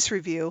comment from this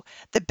review.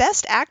 The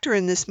best actor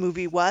in this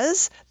movie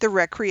was the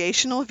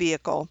recreational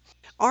vehicle.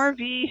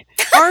 RV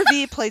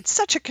played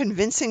such a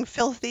convincing,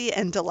 filthy,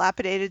 and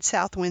dilapidated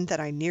South Wind that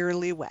I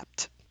nearly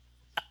wept.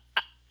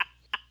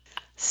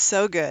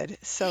 So good.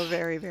 So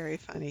very, very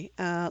funny.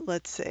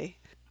 Let's see.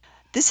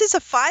 This is a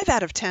 5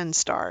 out of 10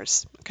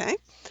 stars. Okay.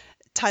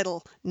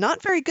 Title,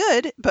 not very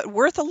good, but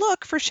worth a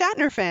look for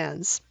Shatner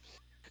fans.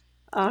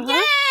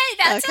 Yay,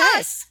 that's Okay.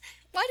 us.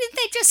 Why didn't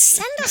they just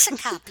send us a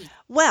copy?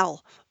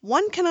 Well,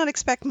 one cannot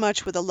expect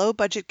much with a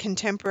low-budget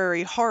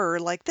contemporary horror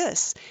like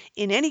this.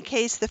 In any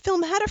case, the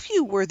film had a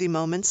few worthy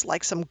moments,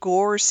 like some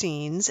gore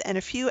scenes and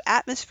a few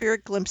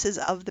atmospheric glimpses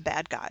of the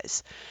bad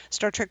guys.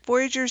 Star Trek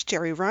Voyager's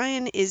Jerry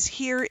Ryan is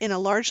here in a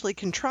largely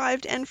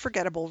contrived and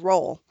forgettable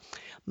role.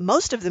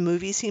 Most of the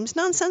movie seems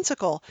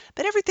nonsensical,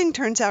 but everything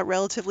turns out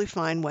relatively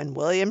fine when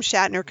William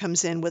Shatner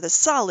comes in with a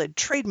solid,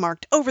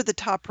 trademarked,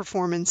 over-the-top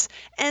performance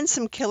and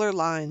some killer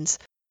lines.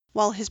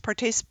 While his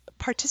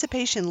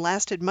participation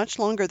lasted much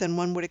longer than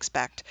one would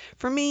expect,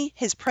 for me,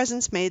 his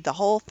presence made the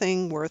whole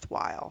thing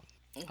worthwhile.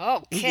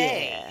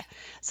 Okay. Yeah.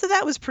 So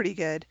that was pretty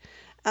good.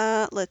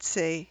 Let's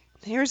see.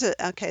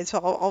 Okay, so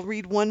I'll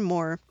read one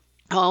more.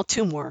 Oh,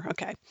 2 more.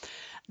 Okay.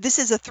 This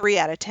is a 3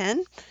 out of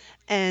 10.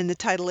 And the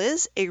title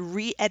is A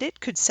Re-Edit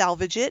Could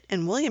Salvage It,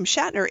 and William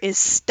Shatner is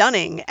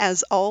stunning,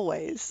 as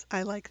always.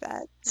 I like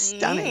that.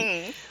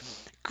 Stunning.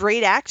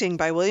 Great acting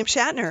by William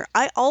Shatner.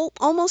 I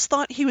almost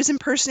thought he was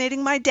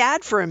impersonating my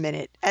dad for a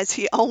minute, as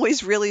he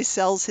always really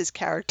sells his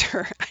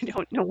character. I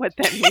don't know what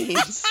that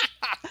means.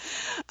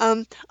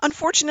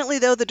 Unfortunately,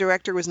 though, the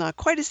director was not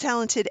quite as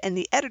talented, and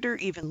the editor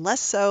even less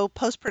so.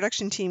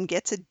 Post-production team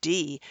gets a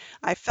D.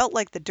 I felt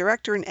like the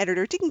director and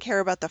editor didn't care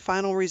about the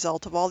final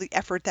result of all the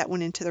effort that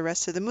went into the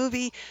rest of the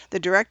movie. The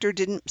director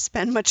didn't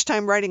spend much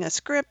time writing a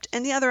script,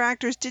 and the other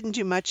actors didn't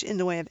do much in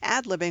the way of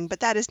ad-libbing, but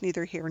that is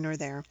neither here nor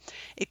there.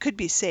 It could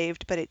be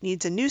saved, but it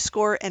needs a new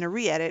score and a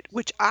re-edit,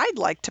 which I'd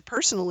like to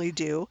personally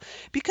do,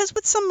 because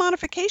with some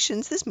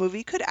modifications, this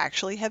movie could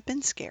actually have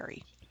been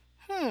scary.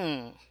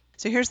 Hmm.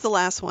 So here's the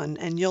last one,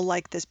 and you'll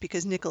like this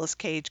because Nicolas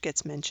Cage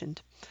gets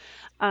mentioned.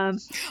 Um,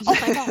 Oh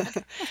my God.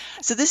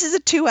 so this is a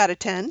 2 out of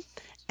 10,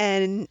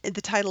 and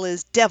the title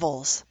is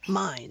Devils,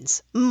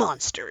 Mines,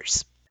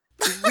 Monsters.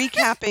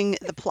 Recapping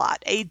the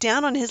plot. A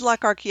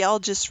down-on-his-luck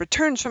archaeologist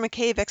returns from a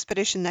cave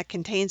expedition that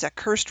contains a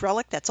cursed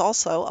relic that's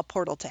also a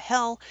portal to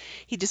hell.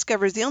 He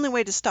discovers the only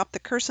way to stop the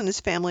curse on his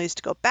family is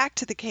to go back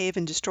to the cave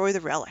and destroy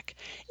the relic.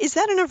 Is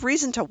that enough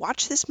reason to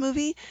watch this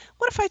movie?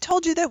 What if I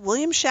told you that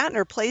William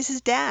Shatner plays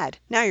his dad?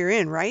 Now you're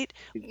in, right?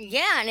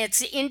 Yeah, and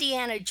it's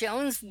Indiana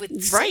Jones with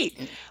Right.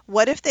 Satan.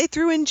 What if they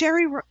threw in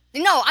Jerry...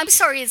 No, I'm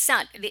sorry, it's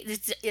not.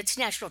 It's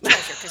National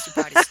Treasure because you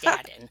brought his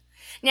dad in.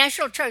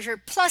 National Treasure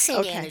plus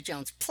Indiana Okay.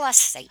 Jones plus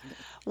Satan.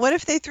 What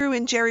if they threw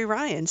in Jerry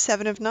Ryan,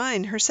 7 of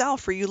 9,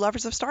 herself, for you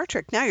lovers of Star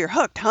Trek? Now you're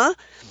hooked, huh?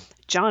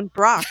 John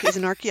Brock is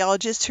an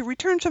archaeologist who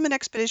returns from an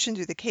expedition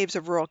through the caves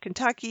of rural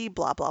Kentucky,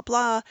 blah, blah,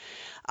 blah.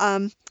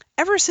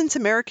 Ever since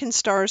American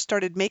stars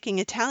started making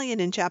Italian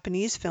and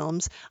Japanese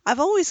films, I've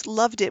always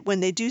loved it when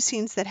they do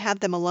scenes that have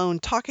them alone,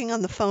 talking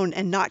on the phone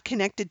and not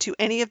connected to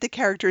any of the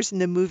characters in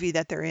the movie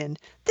that they're in.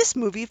 This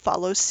movie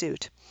follows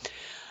suit.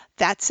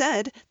 That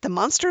said, the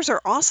monsters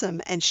are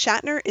awesome, and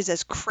Shatner is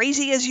as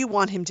crazy as you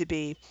want him to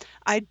be.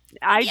 I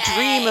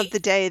dream of Yay! the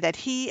day that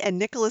he and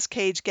Nicolas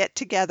Cage get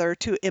together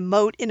to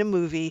emote in a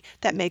movie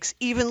that makes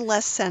even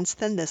less sense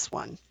than this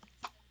one.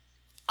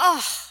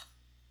 Oh,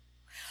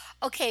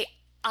 okay.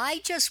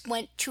 I just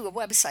went to a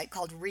website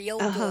called Real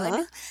Uh-huh.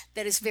 Good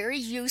that is very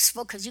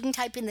useful because you can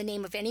type in the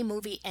name of any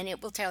movie and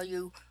it will tell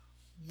you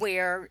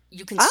where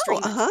you can Oh, stream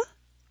it. uh-huh.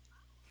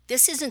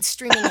 This isn't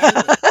streaming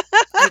anywhere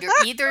under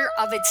either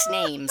of its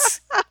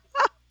names.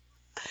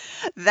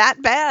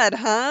 That bad,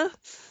 huh?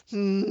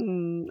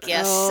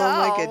 Guess Oh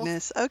my so.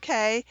 goodness.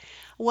 Okay.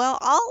 Well,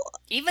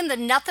 Even the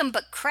nothing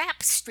but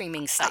crap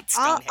streaming sites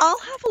don't have I'll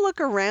it. have a look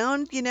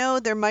around.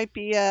 There might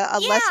be a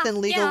less Yeah,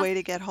 than legal yeah. way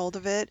to get hold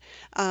of it.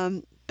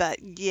 But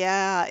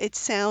yeah, it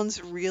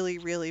sounds really,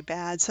 really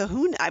bad. So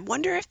I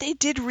wonder if they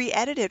did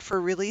re-edit it for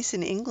release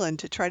in England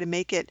to try to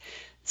make it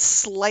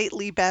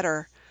slightly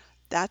better.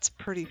 That's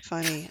pretty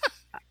funny.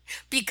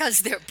 Because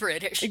they're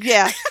British.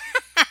 Yeah,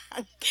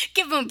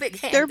 Give them a big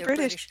hand. they're They're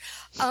British. British.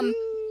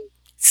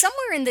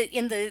 Somewhere in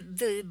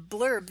the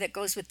blurb that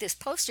goes with this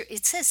poster,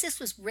 it says this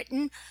was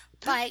written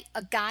by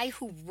a guy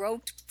who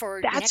wrote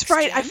for That's Next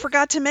right. I Gen.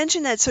 forgot to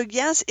mention that. So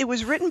yes, it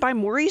was written by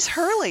Maurice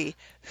Hurley,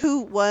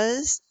 who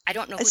was I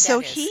don't know who so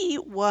that is. he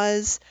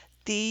was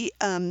the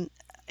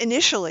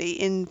initially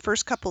in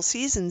first couple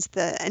seasons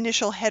the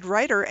initial head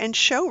writer and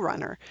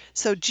showrunner.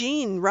 So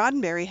Gene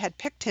Roddenberry had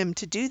picked him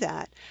to do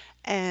that,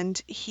 and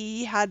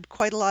he had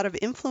quite a lot of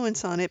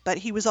influence on it. But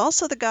he was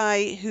also the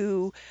guy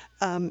who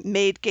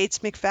made Gates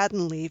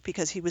McFadden leave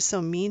because he was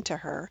so mean to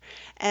her,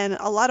 and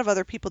a lot of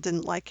other people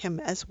didn't like him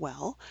as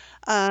well.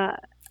 Uh,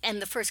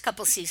 And the first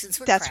couple seasons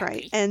were that's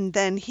right. crappy. And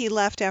then he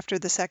left after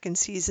the second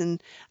season,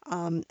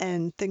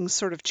 and things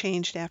sort of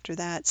changed after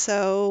that.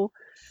 So,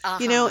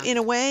 Uh-huh. in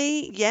a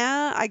way,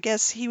 yeah, I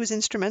guess he was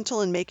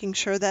instrumental in making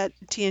sure that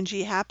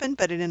TNG happened,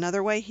 but in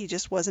another way, he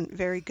just wasn't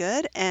very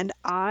good. And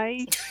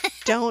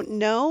don't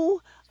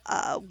know.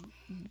 Uh,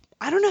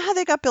 I don't know how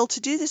they got Bill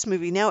to do this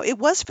movie. Now, it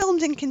was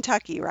filmed in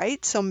Kentucky,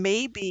 right? So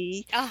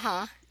maybe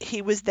Uh-huh.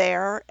 he was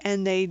there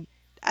and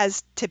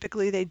as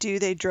typically they do,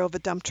 they drove a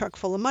dump truck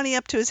full of money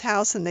up to his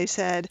house and they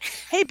said,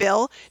 "Hey,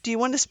 Bill, do you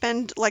want to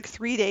spend like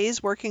 3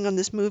 days working on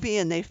this movie?"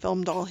 And they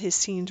filmed all his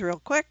scenes real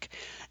quick.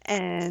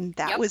 And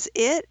that Yep. was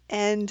it.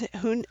 And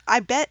I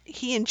bet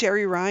he and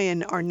Jerry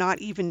Ryan are not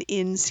even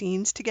in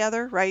scenes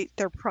together, right?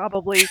 They're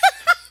probably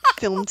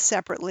filmed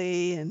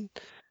separately, and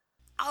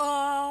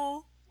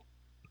Oh.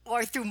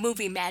 Or through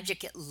movie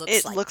magic, it looks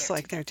it like looks they're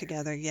like they're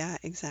together. together. Yeah,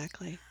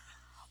 exactly.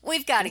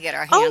 We've got to get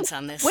our Oh, hands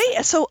on this wait.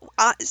 thing. So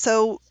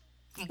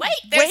Wait,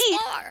 there's wait.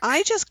 more.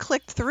 I just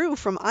clicked through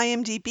from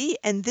IMDb,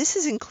 and this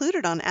is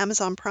included on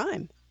Amazon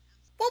Prime.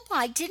 Well,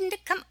 why didn't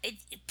it come?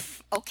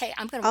 Okay,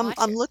 I'm going to I'm watch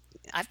I'm it. look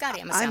I've got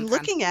I'm Amazon Prime.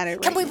 looking at it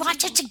Can right we now.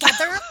 watch it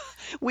together?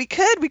 We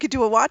could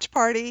do a watch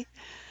party.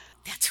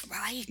 That's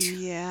right.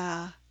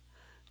 Yeah.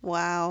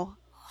 Wow.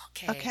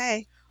 Okay.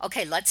 Okay.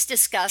 Okay, let's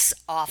discuss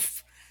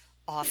off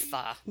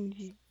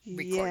Y-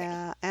 recording.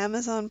 Yeah,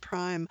 Amazon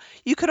Prime.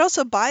 You could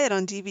also buy it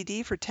on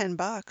DVD for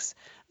 $10.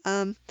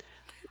 Um,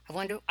 I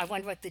wonder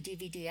what the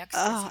DVD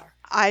extras are.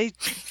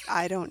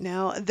 I don't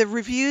know. The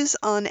reviews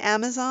on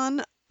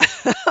Amazon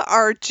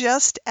are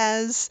just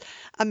as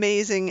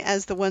amazing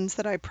as the ones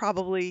that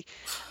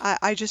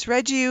I just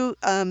read you.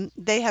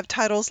 They have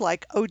titles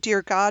like "Oh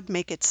Dear God,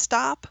 Make It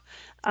Stop,"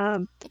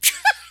 um,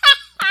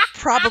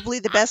 probably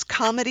the best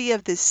comedy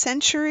of this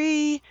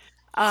century.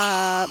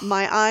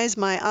 My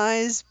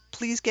eyes,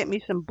 please get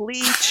me some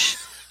bleach.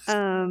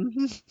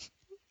 Um,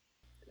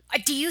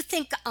 Do you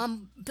think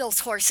Bill's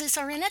horses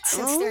are in it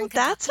since they're oh, in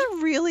that's Kentucky?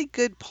 a really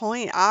good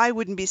point. I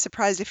wouldn't be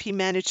surprised if he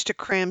managed to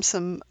cram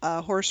some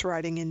horse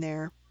riding in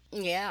there.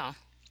 Yeah.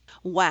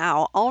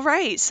 Wow. All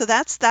right. So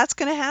that's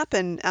going to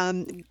happen.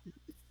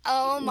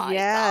 Oh my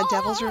Yeah,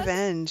 Devil's God.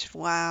 Revenge.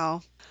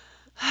 Wow.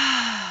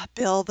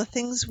 Bill, the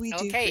things we do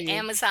for Okay, you.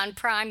 Amazon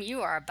Prime,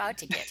 you are about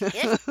to get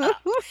hit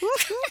up.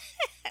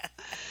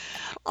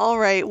 All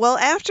right. Well,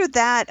 after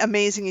that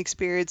amazing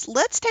experience,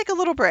 let's take a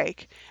little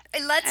break.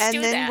 Let's And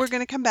do then we're that.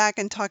 going to come back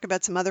and talk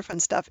about some other fun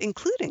stuff,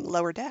 including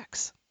Lower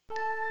Decks.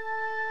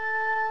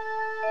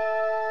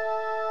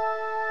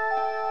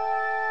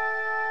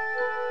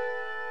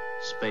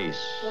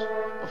 Space,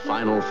 a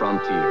final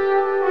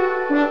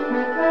frontier.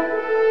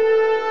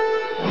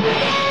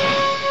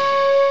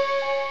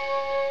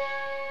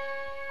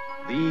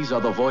 These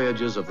are the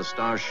voyages of the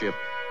starship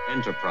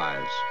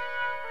Enterprise.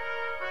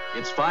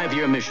 Its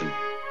 5-year mission: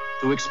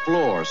 to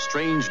explore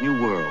strange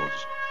new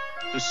worlds,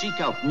 to seek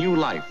out new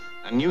life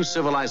and new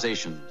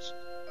civilizations,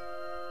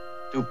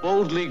 to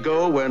boldly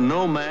go where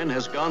no man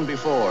has gone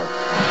before.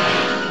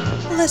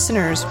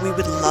 Listeners, we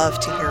would love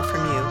to hear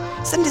from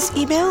you. Send us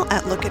email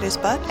at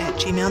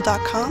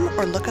lookathisbutt@gmail.com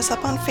or look us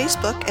up on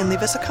Facebook and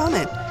leave us a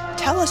comment.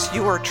 Tell us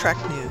your Trek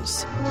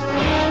news.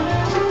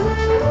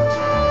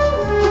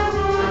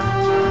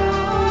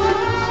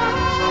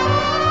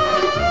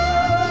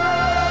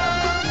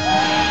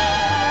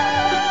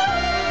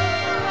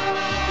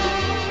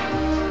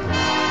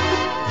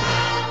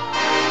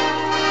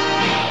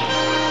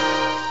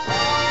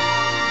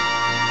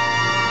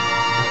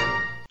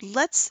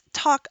 Let's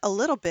talk a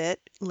little bit,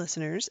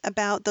 listeners,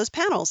 about those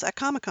panels at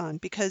Comic-Con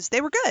because they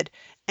were good.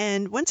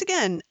 And once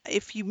again,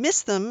 if you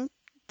miss them,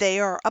 they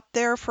are up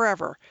there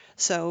forever.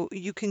 So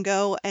you can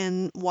go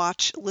and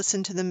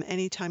listen to them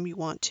anytime you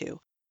want to.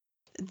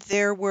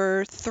 There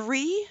were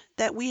 3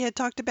 that we had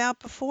talked about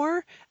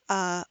before.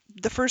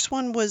 The first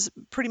one was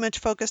pretty much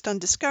focused on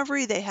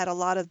Discovery. They had a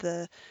lot of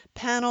the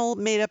panel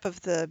made up of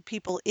the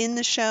people in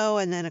the show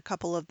and then a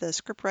couple of the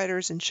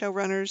scriptwriters and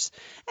showrunners.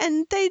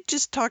 And they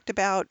just talked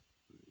about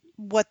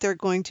what they're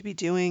going to be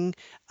doing.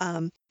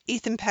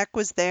 Ethan Peck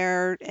was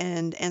there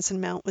and Anson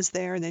Mount was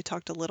there, and they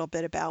talked a little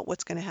bit about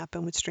what's going to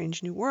happen with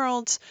Strange New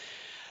Worlds.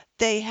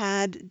 They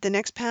had the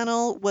next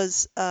panel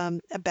was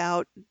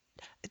about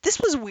this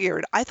was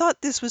weird. I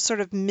thought this was sort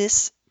of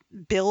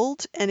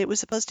misbilled, and it was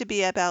supposed to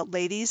be about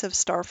ladies of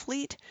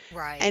Starfleet, and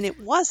Right. it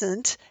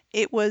wasn't.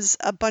 It was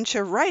a bunch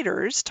of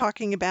writers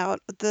talking about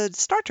the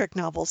Star Trek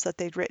novels that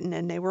they'd written,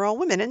 and they were all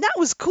women, and that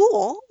was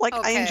cool. Like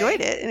I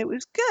enjoyed Okay. it, and it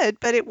was good,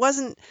 but it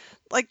wasn't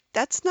like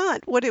that's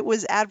not what it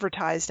was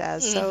advertised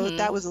as, so Mm-hmm.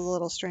 that was a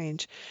little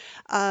strange.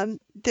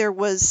 There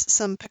was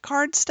some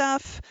Picard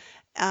stuff,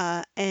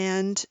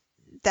 and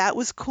that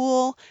was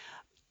cool.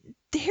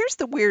 Here's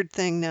the weird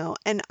thing, though,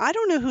 and I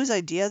don't know whose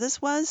idea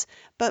this was,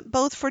 but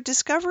both for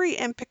Discovery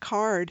and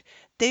Picard,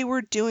 they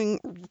were doing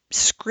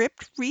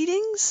script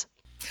readings.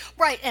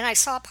 Right, and I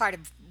saw part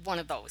of one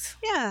of those.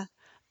 Yeah.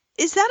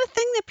 Is that a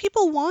thing that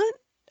people want?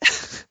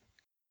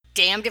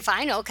 Damned if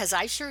I know, because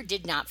I sure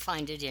did not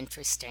find it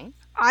interesting.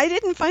 I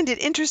didn't find it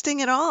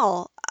interesting at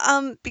all,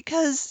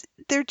 because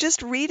they're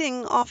just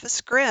reading off a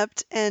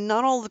script and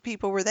not all the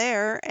people were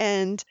there,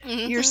 and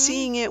you're Mm-hmm.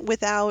 seeing it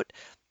without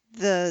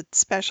the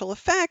special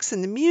effects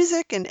and the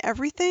music and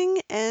everything,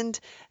 and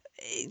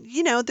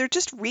they're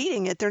just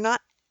reading it. They're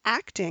not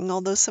acting,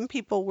 although some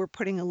people were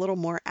putting a little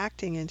more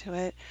acting into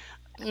it.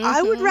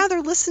 I would Mm-hmm.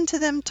 rather listen to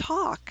them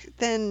talk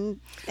than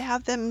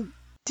have them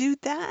do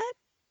that,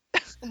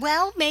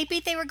 Well, maybe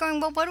they were going,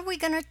 well, what are we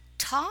going to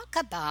talk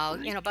about?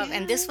 I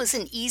And this was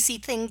guess. an easy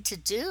thing to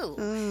do.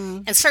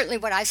 Mm. And certainly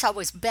what I saw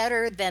was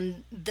better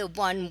than the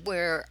one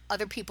where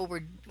other people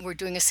were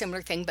doing a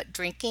similar thing but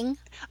drinking.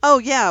 Oh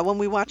yeah, when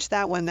we watched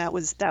that one, that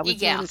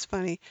Yeah. was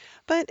funny.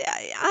 But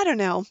I don't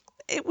know.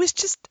 It was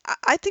just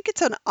I think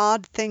it's an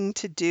odd thing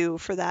to do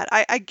for that.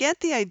 I get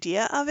the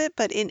idea of it,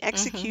 but in Hmm.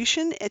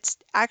 execution, it's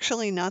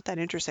actually not that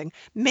interesting.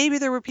 Maybe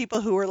there were people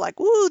who were like,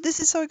 "Ooh,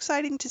 this is so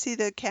exciting to see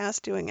the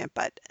cast doing it,"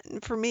 but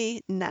for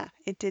me, nah,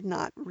 it did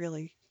not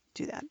really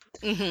do that.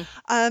 Hmm.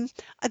 Um,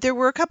 there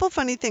were a couple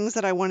funny things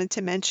that I wanted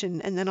to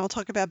mention, and then I'll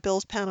talk about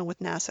Bill's panel with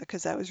NASA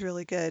because that was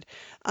really good.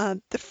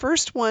 The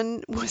first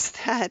one was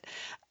that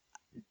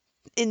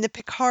in the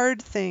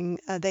Picard thing,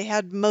 they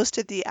had most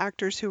of the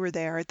actors who were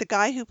there. The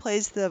guy who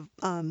plays the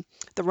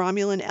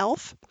Romulan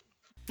elf,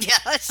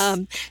 Yes.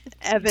 um,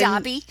 Evan,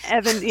 Dobby.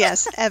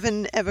 yes,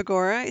 Evan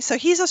Evagora. So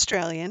he's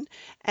Australian,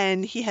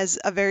 and he has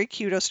a very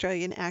cute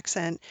Australian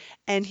accent,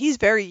 and he's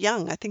very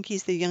young. I think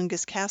he's the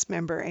youngest cast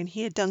member, and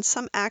he had done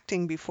some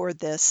acting before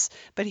this,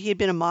 but he had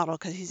been a model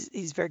because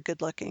he's very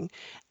good looking.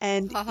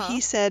 And Uh-huh.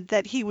 he said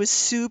that he was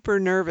super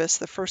nervous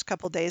the first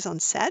couple days on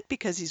set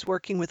because he's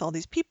working with all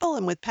these people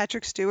and with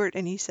Patrick Stewart,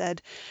 and he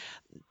said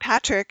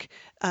Patrick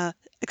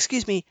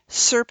excuse me,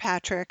 Sir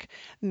Patrick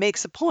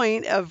makes a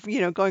point of,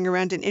 going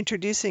around and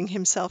introducing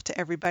himself to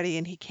everybody.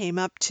 And he came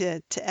up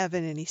to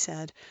Evan and he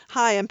said,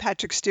 "Hi, I'm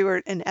Patrick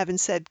Stewart." And Evan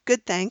said,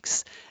 "Good,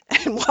 thanks,"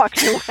 and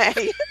walked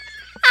away.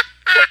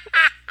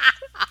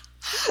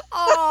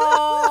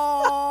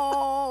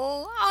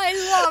 Oh,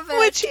 I love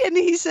Which, it. and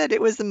he said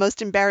it was the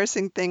most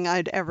embarrassing thing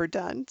I'd ever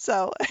done.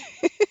 So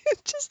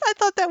I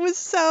thought that was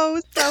so,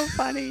 so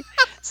funny,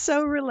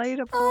 so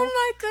relatable. Oh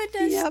my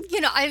goodness. Yep.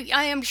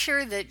 I am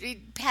sure that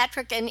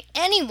Patrick and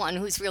anyone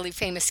who's really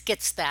famous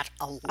gets that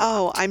a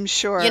Oh, lot. I'm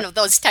sure.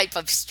 Those type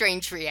of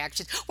strange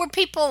reactions where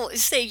people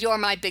say you're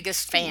my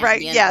biggest fan,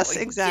 Right. Yes,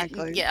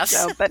 exactly. Yes.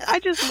 So, but I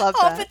just love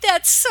Oh, that. but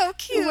that's so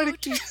What a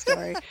cute. cute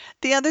story.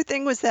 The other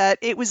thing was that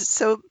it was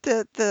so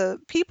the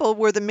people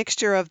were the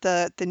mixture of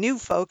the new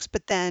folks,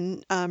 but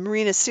then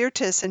Marina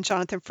Sirtis and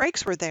Jonathan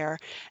Frakes were there,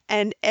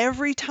 and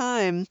every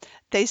time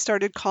they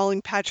started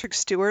calling Patrick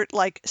Stewart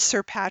like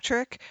Sir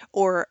Patrick,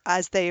 or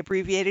as they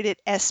abbreviated it,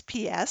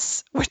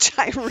 SPS, which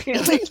I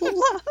really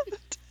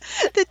loved.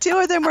 The two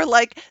of them were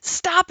like,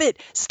 "Stop it,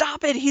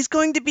 stop it! He's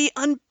going to be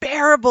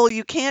unbearable.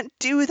 You can't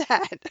do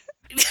that."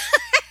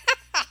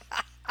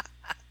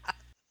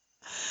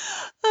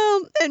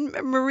 And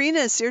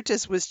Marina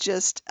Sirtis was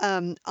just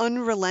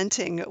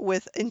unrelenting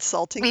with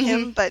insulting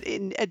him, but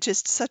in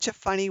just such a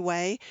funny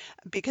way,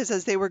 because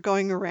as they were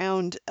going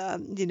around,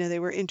 they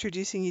were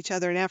introducing each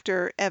other. And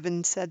after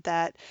Evan said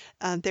that,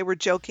 they were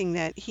joking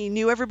that he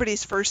knew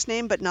everybody's first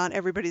name, but not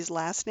everybody's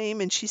last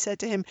name. And she said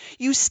to him,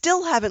 "You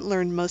still haven't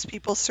learned most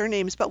people's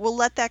surnames, but we'll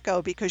let that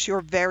go because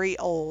you're very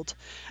old."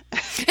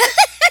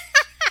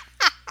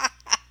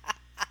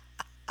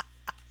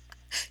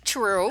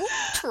 True.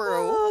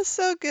 Oh,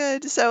 so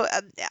good. So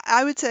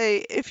I would say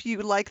if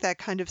you like that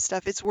kind of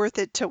stuff, it's worth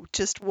it to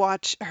just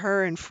watch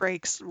her and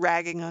Frakes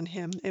ragging on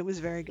him. It was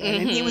very good.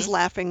 And he was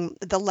laughing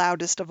the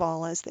loudest of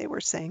all as they were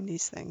saying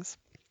these things.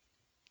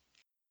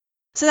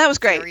 So that was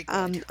great. Very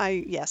good.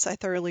 I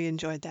thoroughly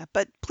enjoyed that.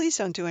 But please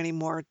don't do any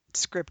more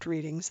script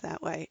readings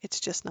that way.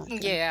 It's just not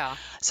good. Yeah.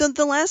 So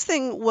the last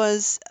thing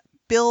was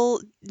Bill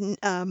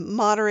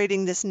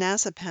moderating this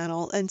NASA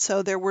panel. And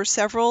so there were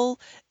several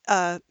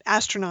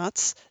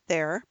astronauts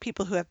there,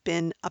 people who have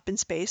been up in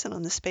space and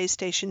on the space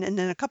station, and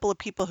then a couple of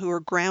people who were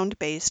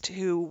ground-based,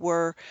 who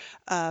were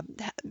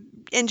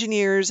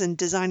engineers and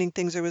designing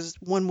things. There was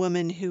one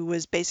woman who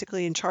was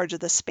basically in charge of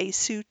the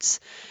spacesuits,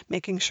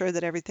 making sure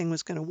that everything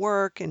was going to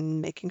work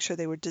and making sure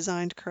they were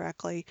designed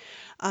correctly.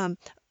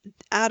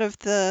 Out of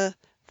the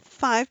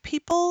 5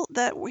 people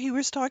that he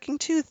was talking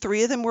to,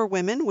 3 of them were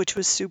women, which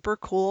was super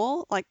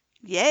cool. Like,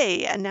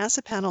 yay, a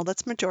NASA panel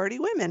that's majority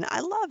women. I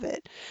love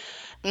it.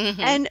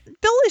 And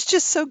Bill is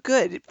just so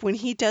good when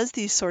he does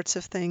these sorts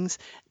of things.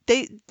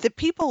 The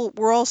people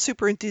were all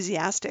super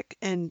enthusiastic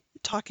and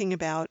talking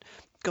about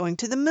going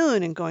to the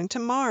moon and going to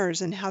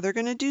Mars and how they're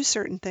going to do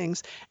certain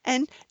things.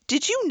 And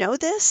did you know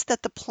this,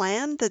 that that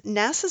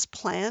NASA's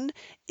plan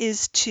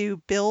is to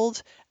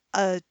build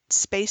a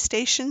space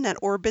station that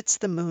orbits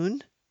the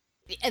moon?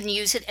 And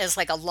use it as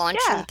like a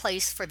launching Yeah.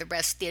 place for the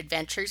rest of the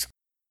adventures.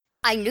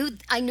 I knew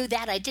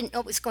that. I didn't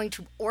know it was going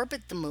to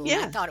orbit the moon. I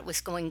Yeah. thought it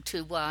was going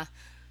to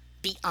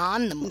be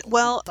on the moon.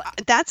 Well,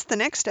 But that's the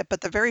next step, but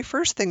the very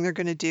first thing they're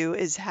going to do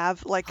is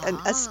have like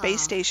a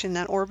space ah, station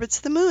that orbits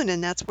the moon,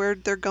 and that's where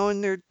they're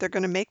going. They're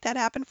going to make that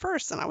happen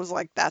first. And I was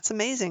like, that's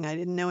amazing. I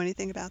didn't know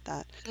anything about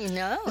that.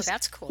 no, Just-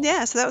 that's cool.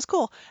 Yeah, so that was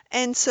cool.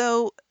 And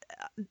so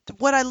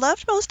what I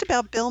loved most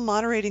about Bill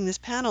moderating this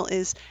panel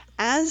is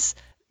as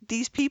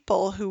these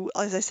people who,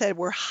 as I said,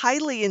 were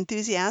highly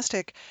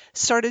enthusiastic,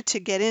 started to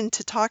get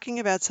into talking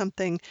about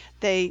something,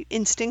 they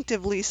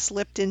instinctively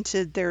slipped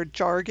into their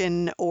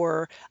jargon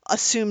or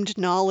assumed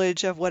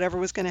knowledge of whatever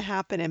was going to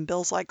happen. And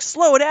Bill's like,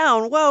 "Slow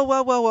down. Whoa,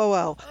 whoa, whoa, whoa,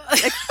 whoa.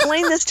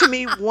 Explain this to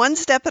me one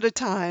step at a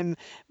time.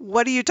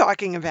 What are you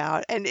talking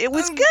about?" And it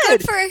was Good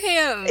good. for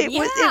him. It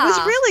was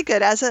Yeah. really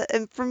good.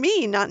 And for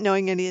me, not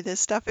knowing any of this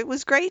stuff, it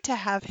was great to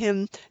have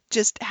him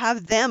just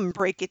have them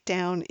break it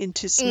down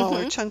into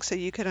smaller chunks so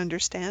you could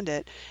understand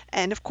it.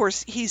 And of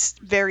course, he's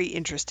very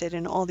interested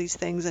in all these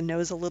things and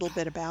knows a little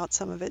bit about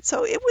some of it.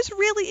 So it was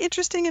really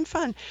interesting and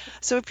fun.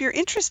 So if you're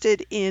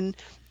interested in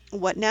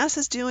what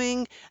NASA's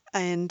doing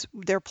and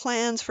their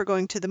plans for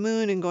going to the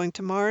moon and going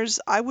to Mars,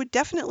 I would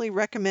definitely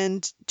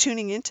recommend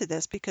tuning into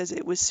this because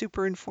it was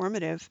super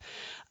informative.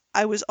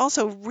 I was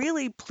also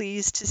really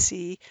pleased to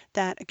see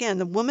that, again,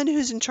 the woman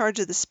who's in charge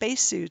of the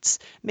spacesuits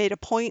made a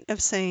point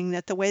of saying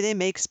that the way they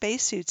make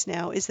spacesuits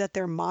now is that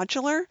they're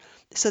modular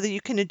so that you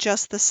can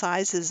adjust the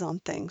sizes on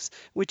things,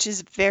 which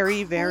is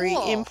very, very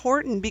Cool.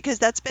 important because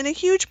that's been a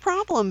huge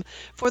problem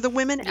for the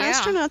women Yeah.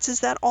 astronauts is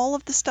that all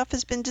of the stuff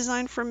has been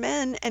designed for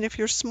men, and if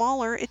you're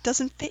smaller, it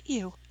doesn't fit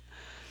you.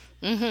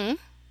 Mm-hmm.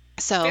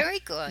 So Very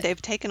good.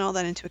 they've taken all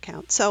that into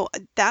account. So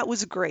that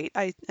was great.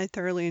 I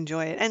thoroughly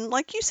enjoy it. And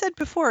like you said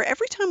before,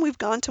 every time we've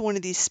gone to one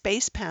of these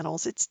space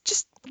panels, it's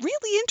just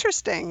really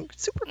interesting.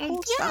 Super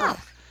cool Yeah.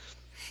 stuff.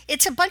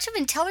 It's a bunch of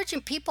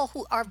intelligent people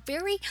who are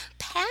very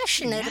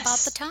passionate about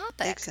the Yes,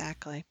 topic.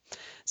 exactly.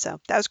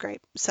 So that was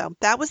great. So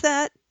that was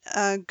that.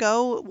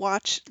 go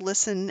watch,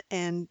 listen,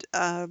 and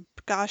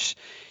gosh,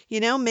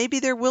 maybe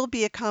there will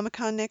be a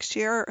Comic-Con next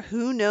year.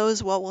 Who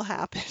knows what will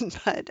happen?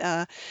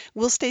 But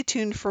we'll stay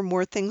tuned for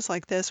more things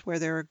like this where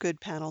there are good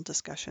panel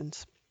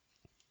discussions.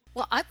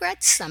 Well, I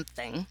read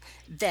something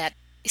that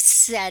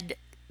said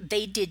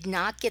they did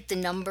not get the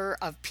number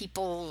of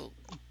people,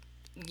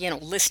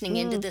 listening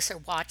into Mm. this or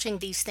watching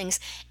these things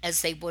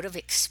as they would have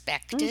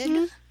expected.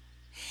 Mm-hmm.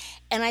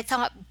 And I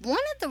thought one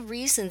of the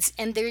reasons,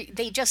 and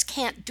they just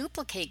can't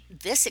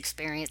duplicate this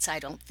experience, I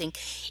don't think,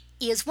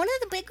 is one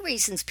of the big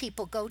reasons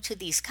people go to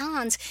these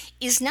cons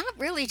is not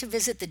really to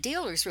visit the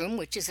dealer's room,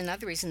 which is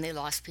another reason they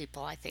lost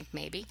people, I think,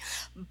 maybe,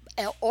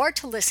 or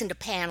to listen to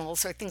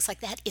panels or things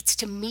like that. It's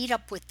to meet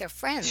up with their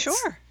friends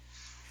Sure.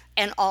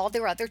 and all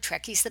their other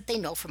Trekkies that they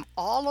know from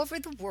all over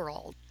the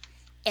world.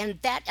 And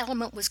that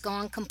element was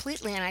gone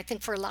completely. And I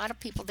think for a lot of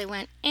people, they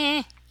went,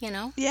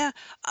 Yeah.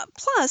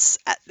 Plus,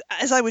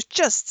 as I was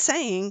just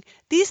saying,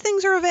 these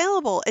things are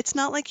available. It's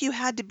not like you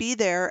had to be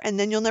there and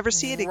then you'll never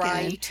see it again.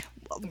 Right. You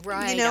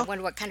Right. I know,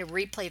 wonder what kind of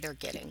replay they're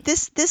getting.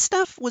 this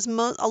stuff was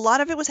a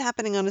lot of it was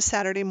happening on a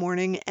Saturday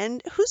morning,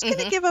 and who's going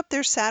to Hmm. give up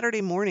their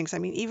Saturday mornings? I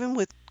mean, even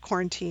with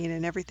quarantine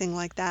and everything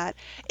like that,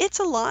 it's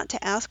a lot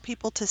to ask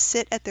people to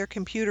sit at their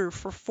computer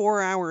for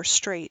 4 hours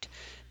straight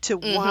to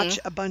Hmm. watch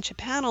a bunch of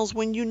panels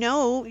when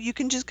you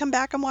can just come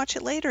back and watch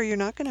it later. You're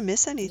not going to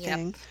miss Yep.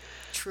 anything.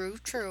 True,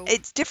 true.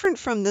 It's different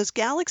from those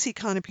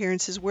GalaxyCon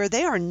appearances where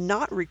they are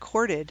not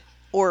recorded,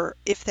 or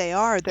if they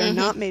are, they're Hmm.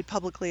 not made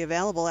publicly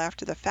available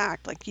after the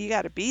fact. Like, you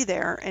got to be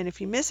there, and if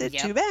you miss it,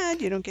 too Yep.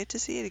 bad. You don't get to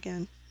see it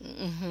again.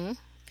 Hmm.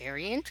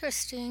 Very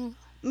interesting.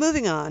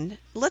 Moving on,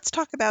 let's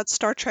talk about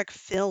Star Trek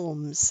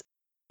films.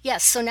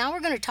 Yes, so now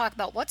we're going to talk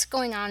about what's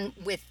going on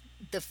with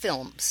the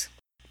films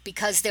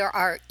because there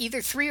are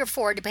either 3 or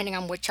 4, depending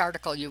on which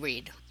article you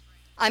read.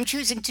 I'm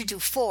choosing to do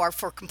 4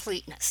 for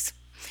completeness.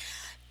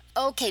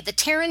 Okay, the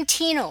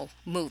Tarantino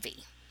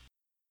movie.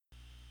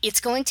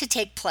 It's going to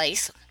take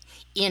place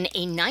in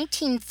a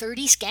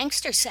 1930s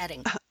gangster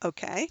setting.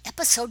 Okay.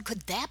 Episode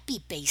could that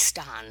be based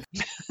on?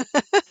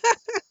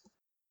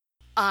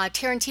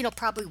 Tarantino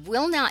probably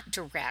will not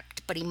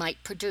direct, but he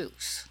might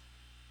produce.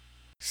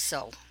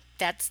 So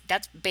that's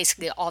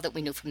basically all that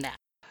we knew from that.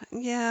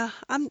 Yeah,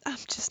 I'm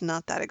just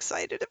not that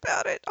excited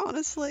about it,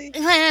 honestly.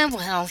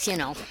 Well,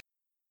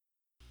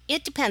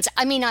 it depends.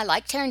 I mean, I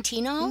like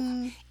Tarantino,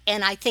 Mm,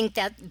 and I think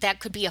that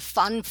could be a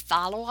fun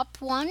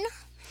follow-up one,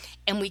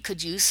 and we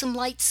could use some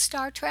light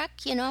Star Trek.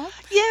 yeah,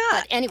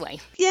 But anyway,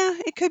 yeah,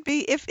 it could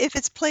be if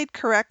it's played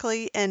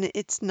correctly and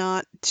it's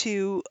not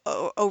too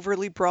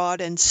overly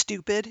broad and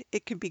stupid,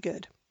 it could be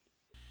good.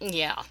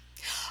 yeah.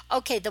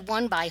 Okay, the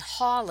one by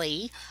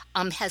Hawley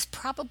has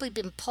probably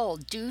been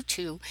pulled due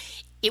to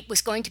it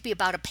was going to be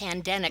about a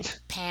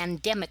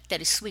pandemic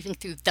that is sweeping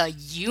through the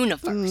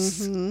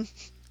universe. Hmm.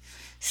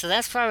 So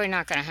that's probably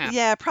not going to happen.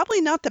 Yeah, probably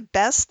not the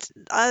best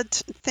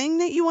thing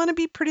that you want to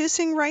be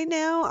producing right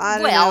now. I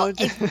Well,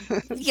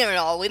 don't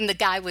know. when the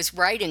guy was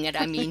writing it,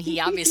 I mean, he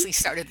obviously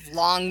started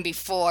long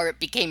before it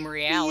became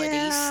reality.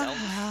 So,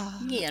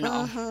 Yeah.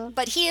 Uh-huh.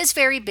 but he is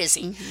very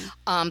busy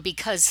Hmm.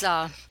 because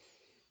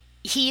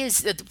he is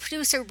the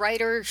producer,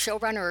 writer,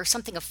 showrunner, or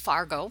something of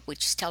Fargo,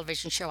 which is a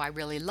television show I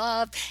really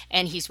love.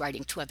 And he's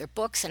writing 2 other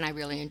books, and I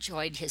really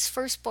enjoyed his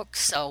first book.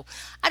 So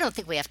I don't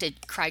think we have to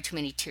cry too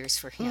many tears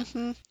for him.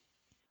 Hmm.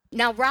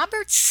 Now,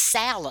 Robert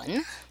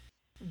Sallin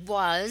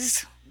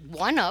was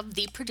one of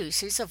the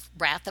producers of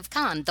Wrath of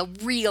Khan, the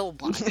real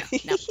one,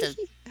 not the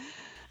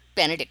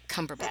Benedict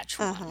Cumberbatch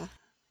one. Uh-huh.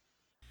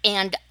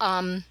 And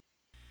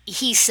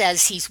he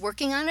says he's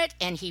working on it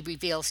and he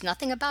reveals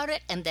nothing about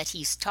it and that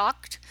he's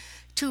talked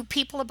to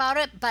people about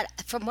it.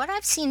 But from what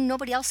I've seen,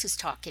 nobody else is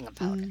talking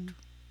about it. Mm.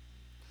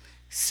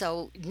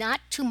 So, not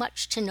too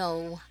much to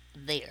know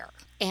there.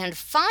 And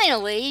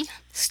finally,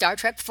 Star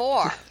Trek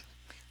 4,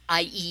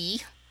 i.e.,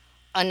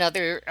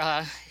 another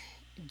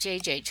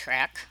JJ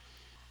track.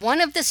 One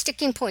of the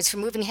sticking points for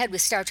moving ahead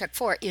with Star Trek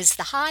 4 is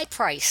the high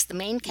price the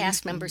main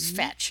cast members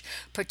fetch,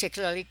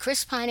 particularly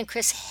Chris Pine and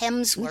Chris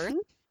Hemsworth,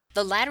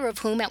 the latter of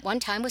whom at one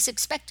time was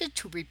expected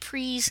to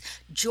reprise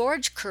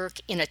George Kirk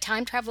in a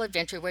time travel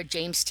adventure where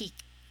James T.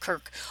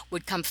 Kirk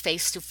would come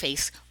face to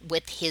face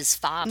with his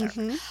father.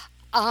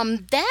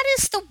 That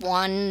is the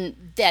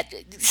one that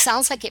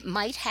sounds like it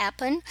might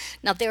happen.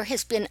 Now, there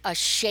has been a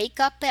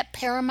shakeup at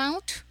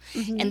Paramount,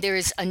 and there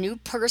is a new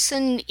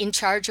person in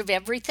charge of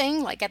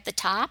everything, like at the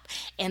top,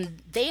 and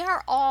they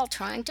are all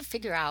trying to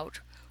figure out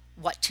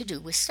what to do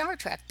with Star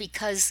Trek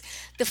because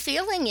the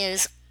feeling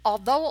is,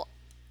 although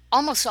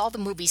almost all the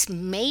movies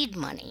made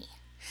money,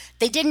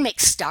 they didn't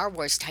make Star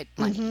Wars type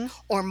money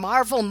or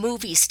Marvel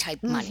movies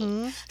type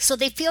money. So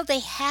they feel they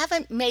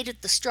haven't made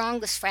it the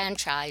strongest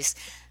franchise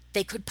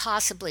they could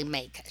possibly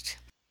make it.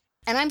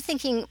 And I'm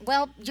thinking,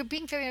 well, you're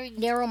being very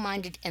narrow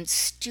minded and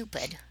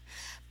stupid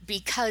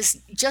because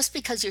just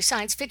because you're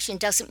science fiction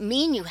doesn't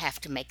mean you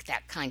have to make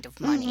that kind of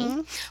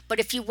money. But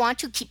if you want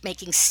to keep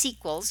making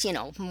sequels,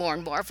 more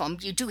and more of them,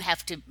 you do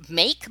have to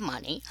make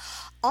money.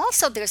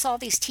 Also, there's all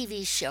these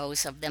TV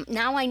shows of them.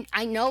 Now,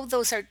 I know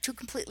those are two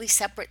completely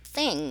separate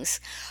things,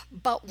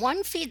 but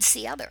one feeds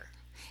the other.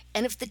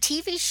 And if the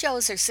TV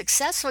shows are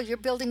successful, you're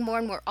building more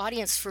and more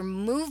audience for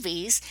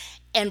movies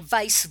and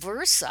vice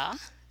versa.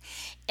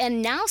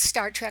 And now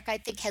Star Trek, I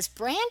think, has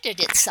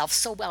branded itself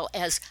so well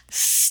as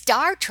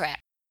Star Trek.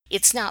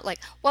 It's not like,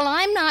 well,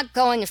 I'm not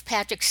going if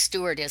Patrick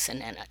Stewart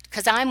isn't in it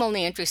because I'm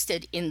only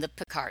interested in the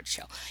Picard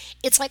show.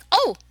 It's like,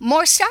 oh,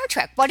 more Star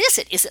Trek. What is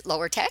it? Is it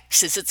lower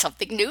decks? Is it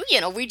something new?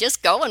 We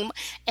just go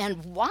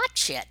and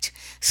watch it.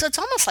 So it's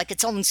almost like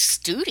its own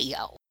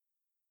studio.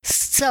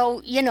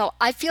 So,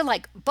 I feel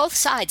like both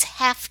sides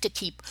have to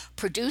keep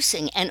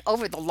producing. And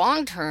over the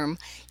long term,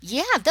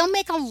 they'll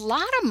make a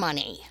lot of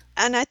money.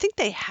 And I think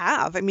they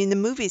have. I mean, the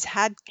movies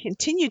had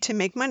continued to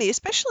make money,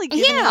 especially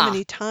given how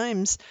many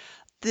times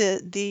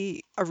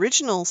the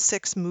original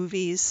 6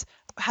 movies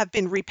have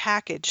been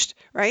repackaged,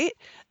 right?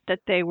 That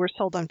they were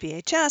sold on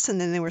VHS, and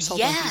then they were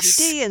sold on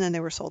DVD, and then they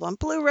were sold on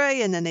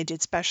Blu-ray, and then they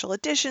did special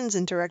editions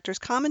and director's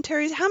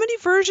commentaries. How many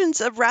versions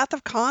of Wrath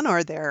of Khan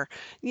are there?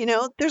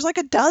 There's like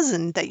a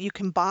dozen that you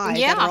can buy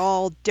that are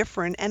all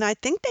different, and I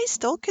think they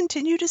still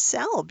continue to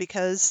sell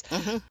because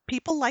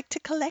people like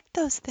to collect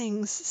those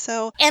things.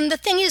 So, and the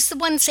thing is, the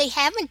ones they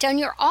haven't done,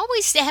 you're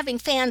always having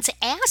fans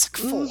ask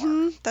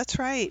for. That's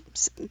right.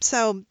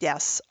 So,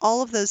 yes,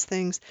 all of those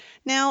things.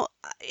 Now,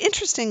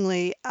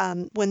 interestingly,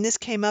 when this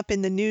came up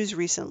in the news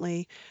recently,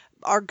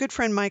 our good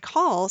friend Mike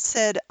Hall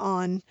said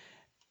on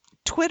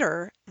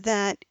Twitter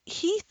that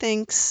he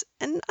thinks,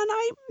 and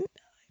I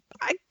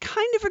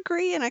kind of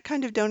agree and I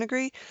kind of don't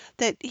agree,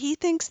 that he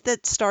thinks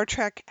that Star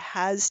Trek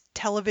has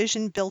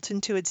television built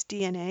into its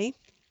DNA.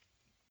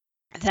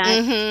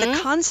 That the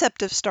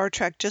concept of Star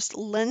Trek just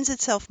lends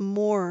itself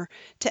more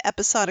to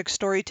episodic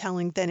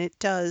storytelling than it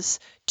does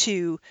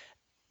to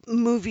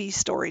movie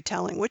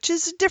storytelling, which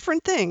is a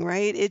different thing,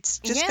 right? It's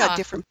just got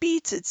different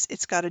beats.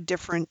 It's got a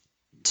different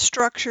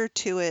structure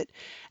to it.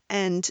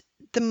 And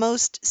the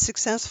most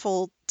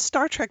successful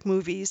Star Trek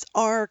movies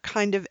are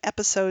kind of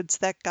episodes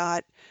that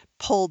got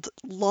pulled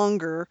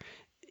longer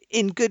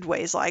in good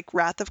ways, like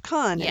Wrath of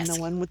Khan and the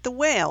one with the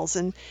whales.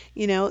 And,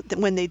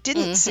 when they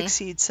didn't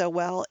succeed so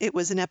well, it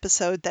was an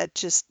episode that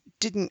just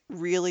didn't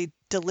really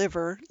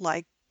deliver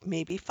like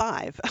maybe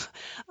 5.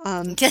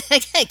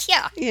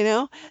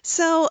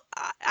 So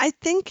I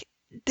think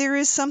there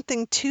is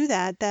something to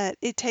that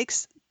it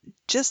takes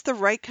just the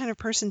right kind of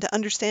person to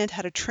understand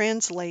how to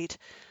translate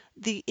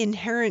the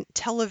inherent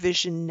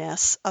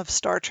television-ness of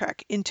Star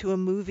Trek into a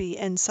movie,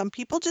 and some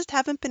people just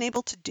haven't been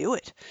able to do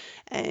it.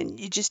 And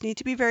you just need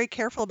to be very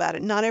careful about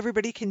it. Not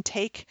everybody can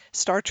take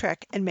Star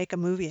Trek and make a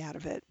movie out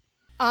of it.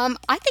 I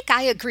think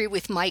I agree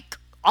with Mike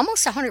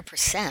almost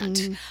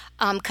 100%,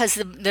 because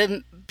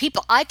the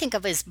people I think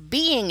of as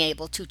being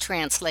able to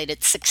translate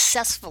it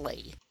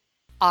successfully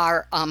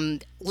are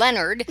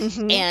Leonard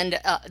and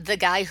the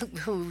guy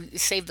who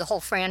saved the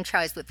whole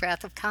franchise with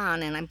Wrath of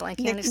Khan, and I'm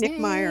blanking on his name.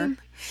 Nick Meyer.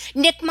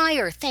 Nick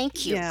Meyer,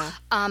 thank you. Yeah.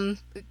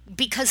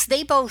 Because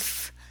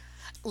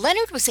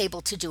Leonard was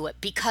able to do it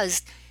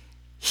because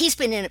he's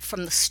been in it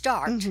from the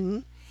start,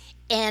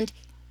 and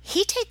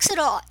he takes it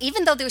all,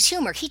 even though there's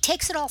humor, he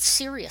takes it all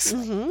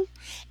seriously.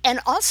 And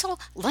also,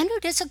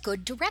 Leonard is a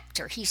good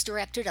director. He's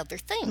directed other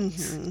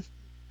things.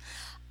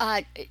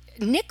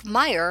 Nick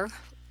Meyer,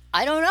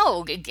 I don't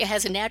know,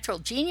 has a natural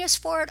genius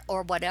for it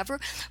or whatever,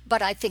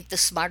 but I think the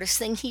smartest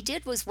thing he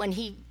did was when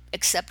he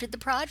accepted the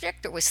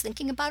project or was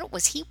thinking about it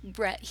was he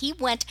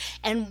went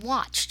and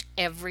watched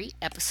every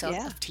episode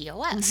of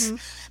TOS,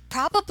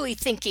 probably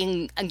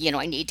thinking, I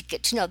need to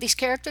get to know these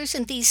characters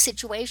in these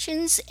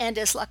situations, and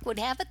as luck would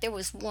have it, there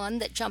was one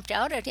that jumped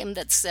out at him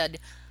that said,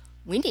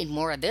 we need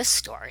more of this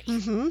story.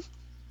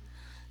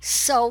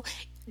 So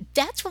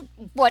that's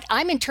what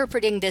I'm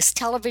interpreting this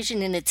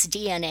television in its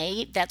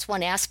DNA. That's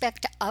one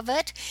aspect of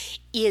it,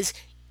 is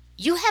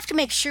you have to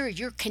make sure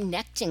you're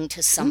connecting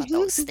to some of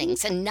those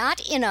things, and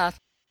not in a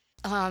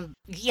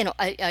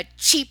a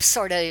cheap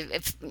sort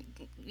of,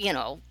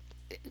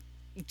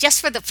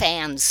 just for the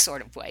fans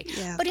sort of way,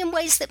 but in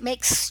ways that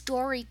make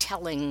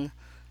storytelling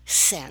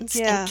sense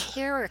and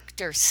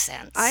character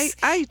sense.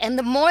 And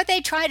the more they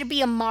try to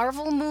be a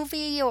Marvel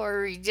movie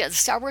or a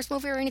Star Wars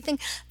movie or anything,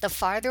 the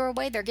farther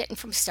away they're getting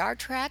from Star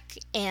Trek.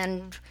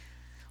 And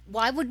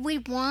why would we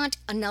want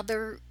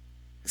another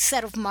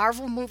set of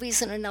Marvel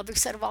movies and another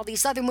set of all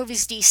these other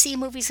movies, DC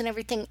movies and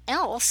everything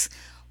else,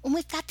 when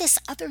we've got this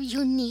other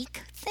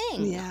unique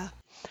thing? Yeah.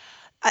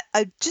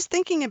 I just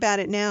thinking about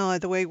it now,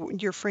 the way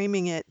you're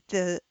framing it,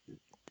 the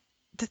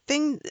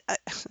thing,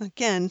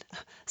 again,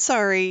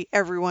 sorry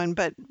everyone,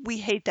 but we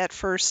hate that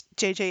first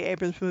J.J.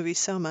 Abrams movie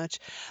so much.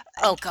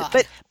 Oh God.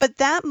 But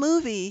that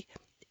movie,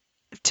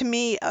 to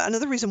me,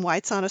 another reason why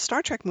it's not a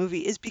Star Trek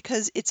movie is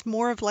because it's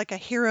more of like a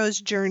hero's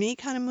journey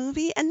kind of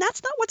movie, and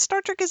that's not what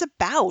Star Trek is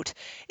about.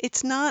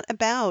 It's not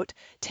about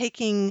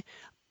taking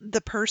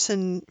the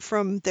person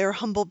from their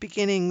humble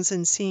beginnings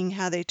and seeing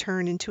how they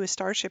turn into a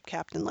starship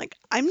captain. Like,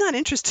 I'm not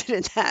interested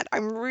in that.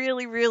 I'm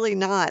really, really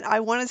not.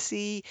 I want to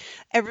see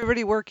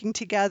everybody working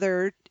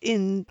together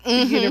in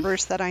the Hmm.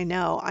 universe that I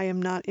know. I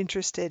am not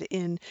interested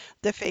in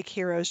the fake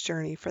hero's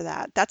journey for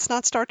that. That's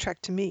not Star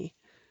Trek to me.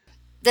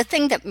 The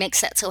thing that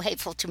makes that so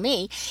hateful to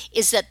me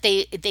is that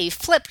they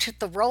flipped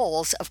the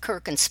roles of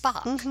Kirk and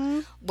Spock,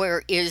 Hmm.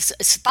 where is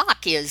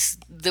Spock is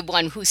the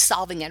one who's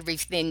solving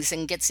everything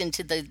and gets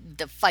into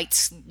the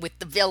fights with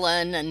the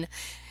villain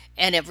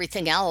and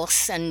everything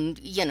else, and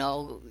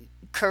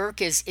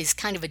Kirk is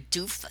kind of a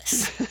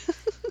doofus,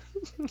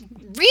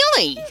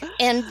 really,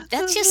 and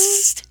that's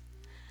just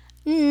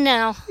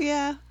no.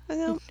 Yeah, I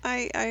know.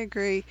 I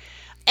agree.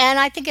 And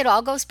I think it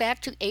all goes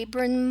back to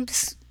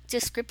Abrams'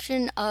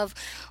 description of,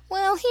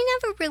 well, he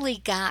never really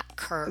got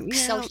Kirk,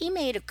 so Yeah. he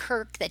made a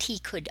Kirk that he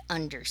could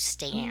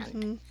understand.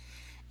 Hmm.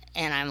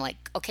 And I'm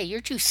like, okay,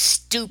 you're too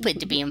stupid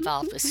to be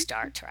involved with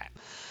Star Trek.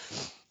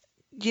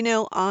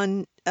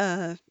 On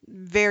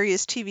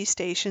various TV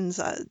stations,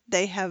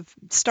 they have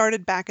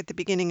started back at the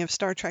beginning of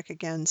Star Trek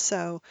again.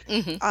 So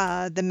Hmm.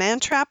 The Man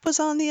Trap was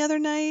on the other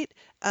night,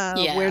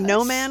 Where No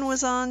Yes. Man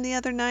was on the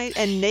other night,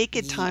 and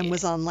Naked Time Yeah.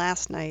 was on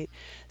last night.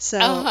 Uh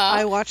So huh.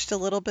 I watched a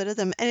little bit of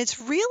them, and it's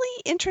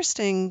really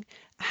interesting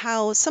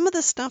how some of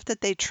the stuff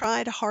that they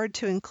tried hard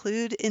to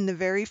include in the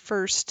very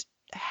first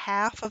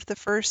half of the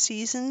first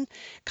season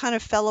kind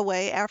of fell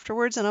away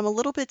afterwards, and I'm a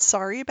little bit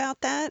sorry about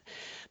that.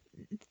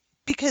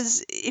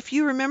 Because if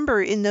you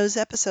remember in those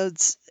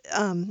episodes,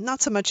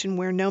 not so much in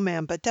Where No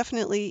Man, but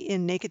definitely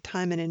in Naked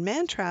Time and in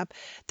Man Trap,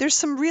 there's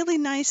some really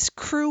nice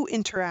crew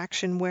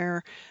interaction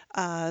where,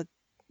 uh,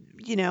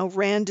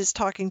 Rand is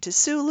talking to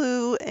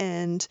Sulu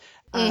and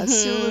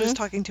Sulu is Hmm.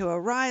 talking to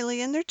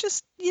O'Reilly, and they're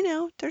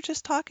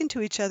just talking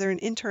to each other and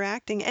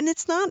interacting. And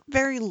it's not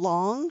very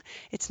long,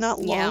 it's not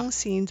Yeah. long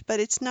scenes, but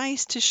it's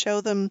nice to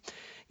show them,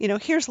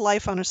 here's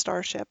life on a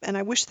starship. And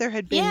I wish there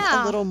had been a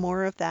Yeah. little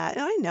more of that.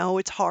 And I know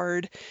it's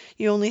hard,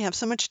 you only have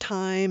so much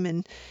time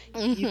and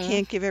you Hmm.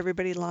 can't give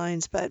everybody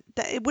lines, but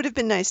it would have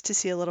been nice to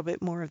see a little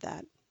bit more of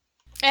that.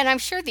 And I'm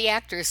sure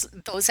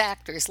those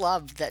actors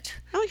loved that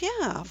Oh,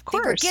 yeah, of they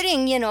were course.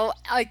 getting,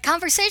 a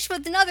conversation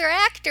with another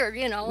actor,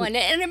 and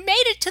it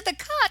made it to the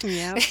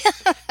Yeah.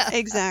 cut.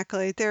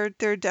 Exactly. There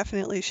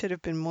definitely should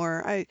have been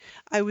more.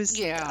 I was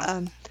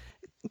Yeah.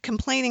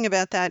 complaining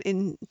about that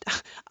in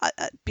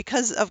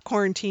because of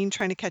quarantine,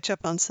 trying to catch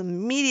up on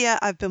some media.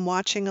 I've been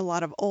watching a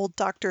lot of old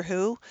Doctor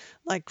Who,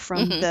 like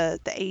from Hmm. the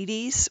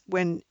 80s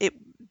when it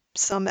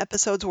some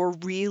episodes were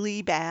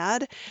really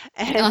bad,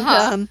 and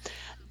Uh-huh.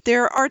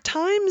 there are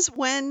times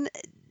when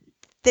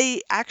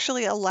they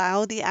actually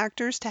allow the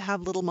actors to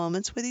have little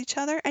moments with each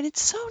other, and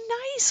it's so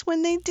nice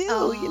when they do,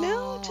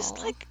 just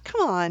Oh. like,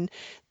 come on,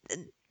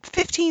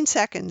 15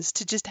 seconds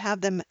to just have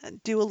them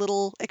do a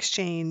little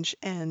exchange,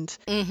 and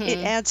it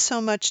Hmm. adds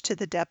so much to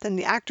the depth. And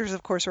the actors,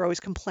 of course, are always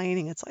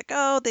complaining. It's like,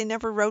 oh, they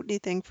never wrote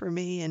anything for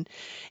me. And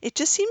it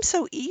just seems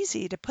so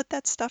easy to put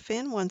that stuff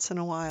in once in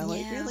a while.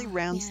 It really Yeah.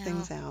 rounds Yeah.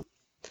 things out.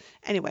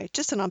 Anyway,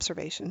 just an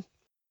observation.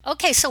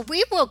 Okay, so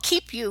we will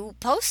keep you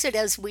posted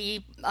as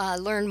we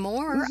learn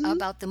more Hmm.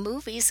 about the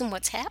movies and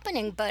what's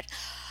happening. But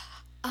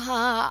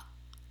uh,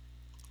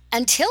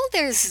 until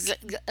there's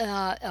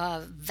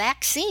a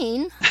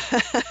vaccine,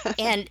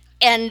 and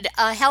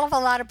a hell of a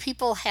lot of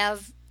people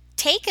have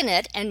taken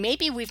it, and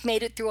maybe we've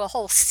made it through a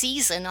whole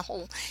season, a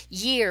whole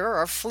year,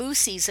 or flu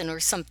season or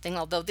something.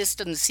 Although this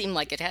doesn't seem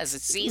like it has a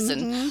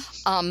season,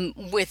 Hmm.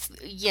 with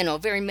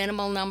very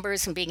minimal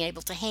numbers and being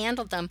able to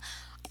handle them.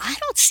 I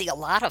don't see a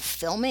lot of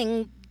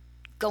filming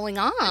going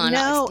on.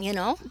 No, You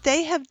know.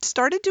 they have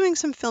started doing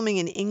some filming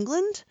in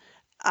England.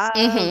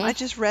 Mm-hmm. I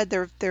just read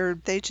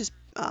they just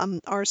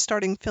are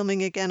starting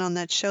filming again on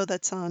that show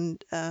that's on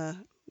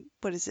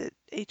what is it,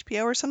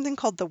 HBO or something,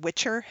 called The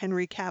Witcher.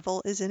 Henry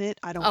Cavill is in it.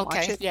 I don't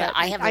watch Okay. it, Yeah, but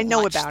I I haven't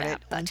know watched about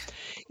that, it. but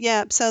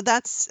Yeah, so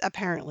that's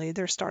apparently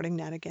they're starting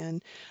that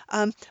again.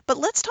 But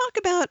let's talk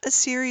about a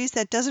series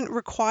that doesn't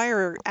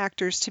require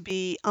actors to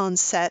be on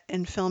set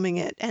and filming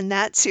it, and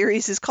that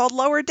series is called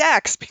Lower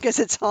Decks because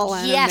it's all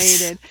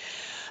yes. animated.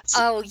 S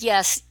Oh,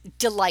 yes.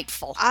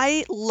 Delightful.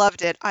 I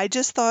loved it. I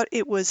just thought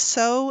it was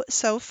so,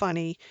 so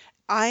funny.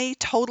 I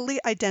totally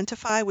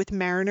identify with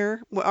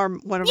Mariner,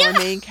 one of our Yeah.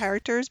 main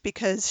characters,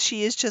 because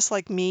she is just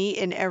like me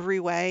in every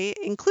way,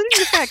 including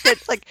the fact that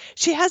like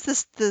she has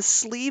the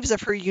sleeves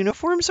of her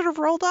uniform sort of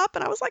rolled up,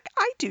 and I was like,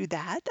 I do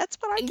that. That's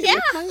what I do Yeah.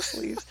 with my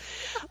sleeves.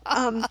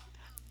 Um,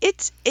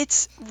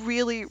 it's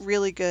really,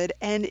 really good,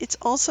 and it's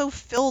also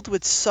filled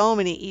with so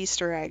many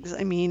Easter eggs.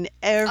 I mean,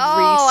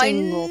 every Oh, I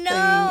single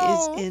thing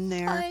is know. in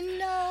there. I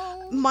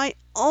know. My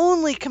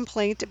only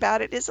complaint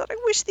about it is that I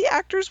wish the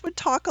actors would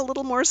talk a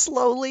little more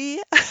slowly.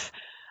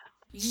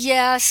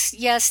 Yes,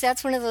 yes,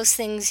 that's one of those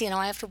things,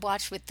 I have to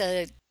watch with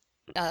the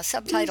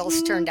subtitles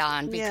Hmm. turned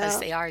on because Yeah.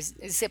 they are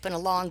zipping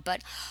along.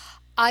 But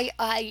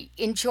I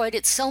enjoyed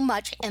it so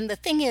much. And the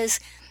thing is,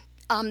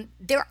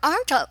 there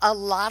aren't a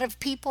lot of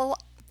people,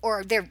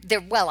 or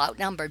they're well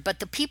outnumbered, but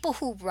the people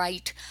who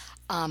write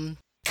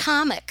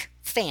comic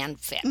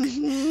fanfic,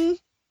 Hmm.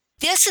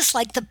 This is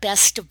like the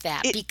best of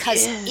that It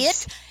because is.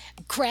 it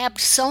grabbed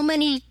so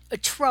many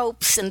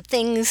tropes and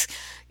things,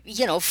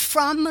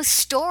 from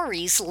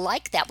stories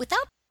like that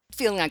without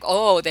feeling like,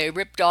 oh, they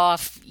ripped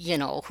off,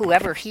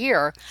 whoever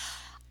here.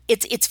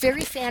 It's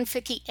very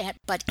fanficky,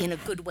 but in a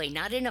good way,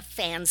 not in a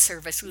fan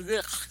service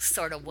ugh,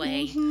 sort of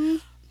way. Hmm.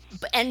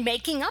 And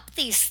making up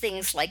these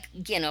things like,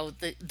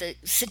 the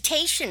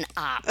cetacean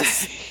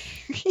ops.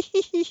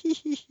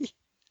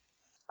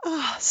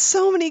 Oh,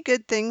 so many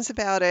good things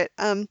about it.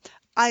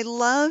 I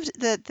loved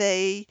that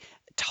they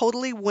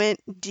totally went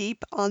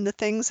deep on the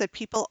things that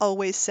people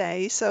always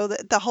say. So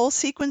the whole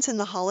sequence in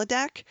the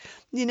holodeck,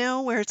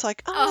 where it's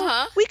like, Uh oh,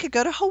 huh. we could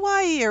go to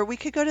Hawaii, or we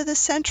could go to the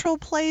central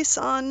place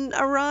on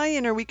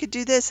Orion, or we could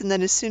do this. And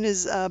then as soon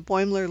as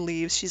Boimler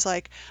leaves, she's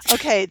like,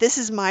 okay, this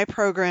is my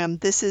program.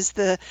 This is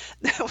the,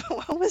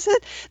 what was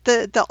it?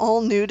 The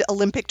all nude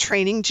Olympic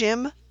training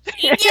gym.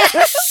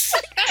 Yes,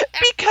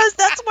 Because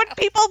that's what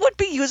people would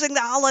be using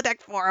the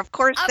holodeck for. Of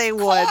course of they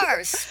would.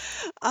 course.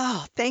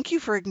 Oh, thank you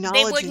for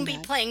They acknowledging wouldn't be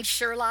that. playing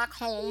Sherlock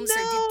Holmes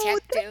or No,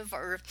 detective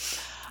or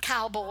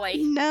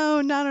cowboy.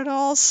 no, not at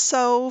all.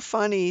 So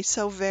funny.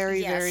 So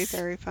very, very, Yes.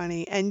 very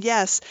funny. And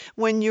yes,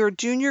 when your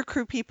junior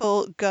crew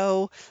people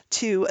go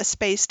to a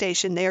space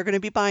station, they are going to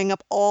be buying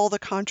up all the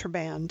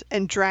contraband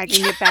and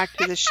dragging it back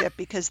to the ship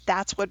because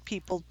that's what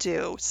people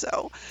do.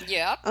 So,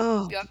 Yep.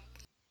 oh, Yep.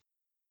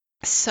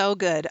 so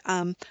good.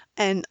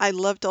 And I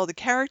loved all the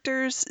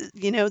characters,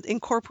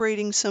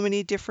 incorporating so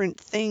many different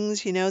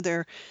things. There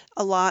are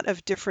a lot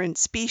of different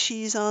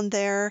species on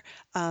there.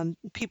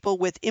 People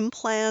with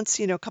implants,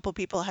 a couple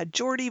people had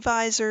Geordie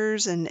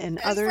visors and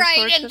other Right,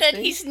 sorts and of then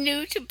things. he's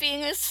new to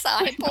being a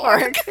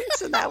Pork. cyborg.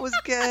 So that was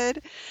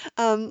good.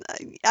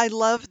 I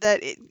love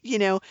that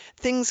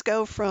things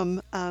go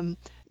from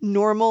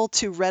normal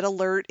to red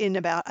alert in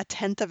about a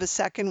tenth of a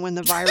second when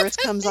the virus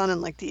comes on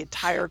and like the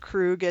entire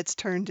crew gets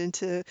turned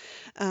into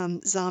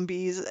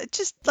zombies.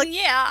 Just like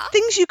Yeah.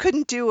 things you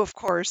couldn't do, of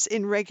course,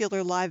 in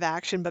regular live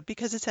action, but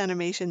because it's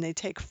animation, they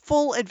take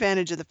full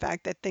advantage of the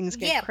fact that things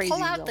get Yeah, crazy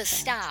pull out real the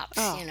fast. stops,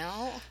 Oh, you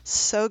know?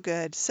 so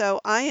good. So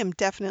I am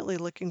definitely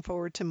looking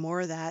forward to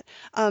more of that.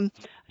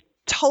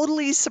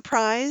 Totally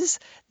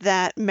surprised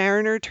that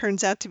Mariner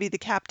turns out to be the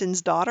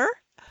captain's daughter.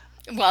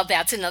 Well,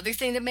 that's another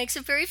thing that makes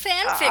it very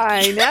fanficky.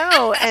 I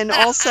know. And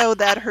also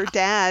that her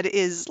dad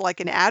is like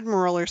an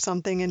admiral or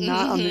something and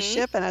not on the Mm-hmm.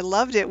 ship. And I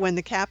loved it when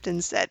the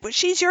captain said, well,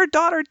 she's your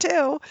daughter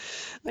too.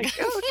 Like,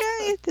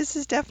 okay, this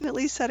is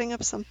definitely setting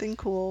up something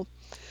cool.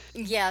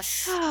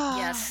 Yes,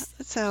 yes.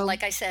 So,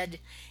 Like I said,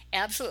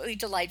 absolutely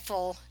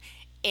delightful.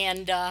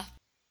 And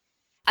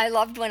I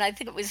loved when I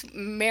think it was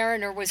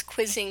Mariner was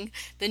quizzing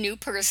the new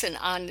person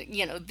on,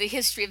 the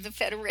history of the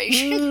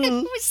Federation. It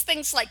mm, was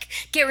things like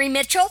Gary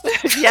Mitchell,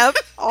 yep,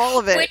 all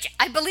of it. which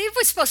I believe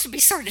was supposed to be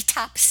sort of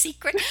top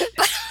secret.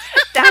 But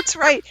That's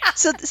right.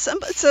 So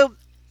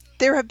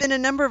there have been a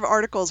number of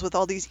articles with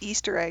all these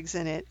Easter eggs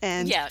in it,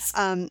 and yes.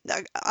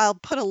 I'll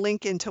put a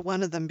link into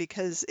one of them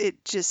because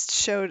it just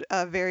showed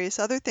various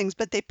other things.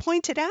 But they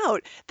pointed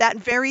out that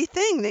very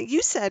thing that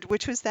you said,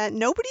 which was that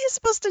nobody is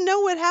supposed to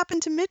know what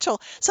happened to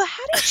Mitchell. So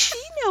how did she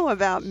know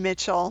about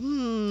Mitchell?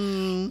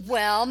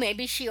 Well,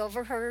 maybe she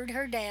overheard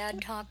her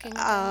dad talking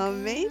about her.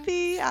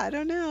 Maybe, I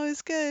don't know.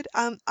 It's good.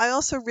 I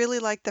also really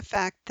like the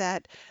fact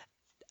that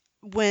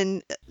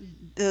when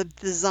the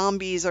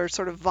zombies are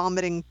sort of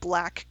vomiting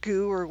black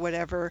goo or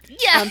whatever,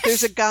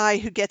 there's a Yes. guy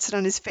who gets it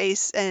on his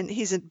face, and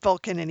he's a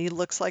Vulcan, and he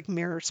looks like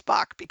Mirror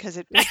Spock because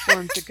it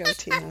forms a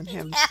goatee on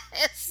him.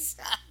 Yes.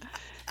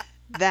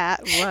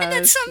 That And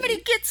then was somebody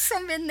good. gets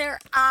some in their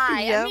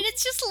eye. I Yep. mean,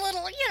 it's just a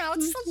little,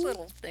 it's the Hmm.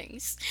 little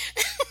things.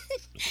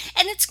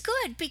 And it's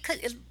good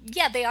because,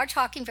 yeah, they are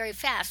talking very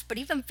fast, but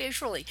even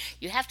visually,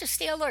 you have to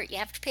stay alert. You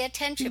have to pay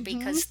attention Hmm.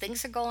 because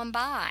things are going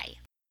by.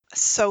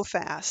 So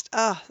fast.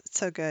 Oh, it's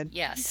so good.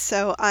 Yes.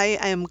 So I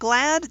am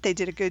glad they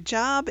did a good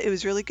job. It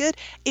was really good.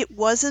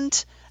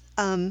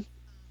 Um,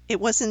 it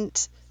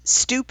wasn't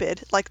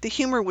stupid. Like the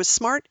humor was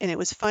smart and it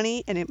was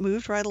funny and it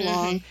moved right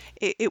Mm-hmm. along.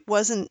 It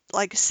wasn't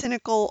like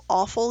cynical,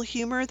 awful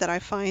humor that I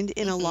find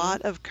in a Mm-hmm.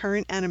 lot of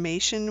current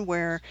animation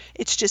where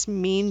it's just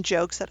mean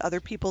jokes at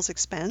other people's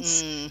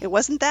expense. Mm. It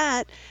wasn't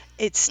that.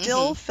 It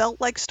still Mm-hmm. felt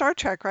like Star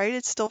Trek, right?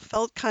 It still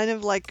felt kind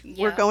of like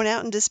we're Yeah. going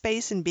out into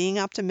space and being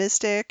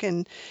optimistic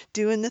and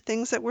doing the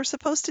things that we're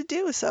supposed to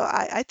do. So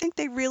I think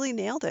they really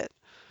nailed it.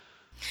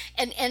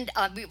 And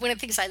one of the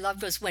things I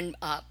loved was when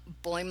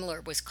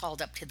Boimler was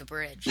called up to the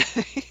bridge.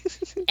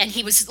 And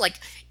he was like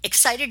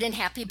excited and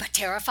happy but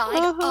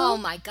terrified. Uh-huh. Oh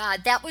my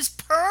God, that was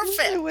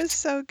It was perfect.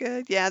 so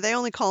good. Yeah, they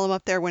only call him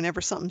up there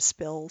whenever something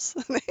spills.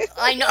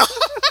 I know.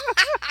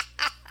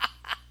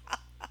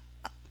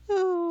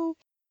 Oh,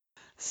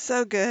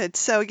 so good.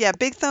 So yeah,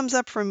 big thumbs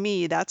up from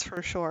me, that's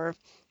for sure.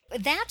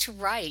 That's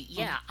right.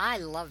 Yeah, I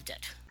loved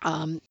it.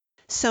 Um,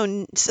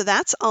 So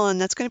that's on.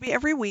 That's going to be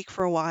every week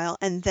for a while,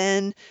 and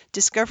then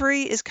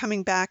Discovery is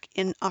coming back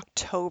in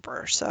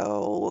October.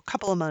 So a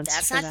couple of months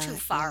That's for not too that.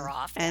 far Yeah.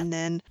 off. And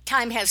then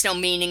Time has no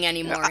meaning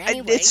anymore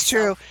anyway, it's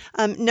so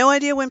true. No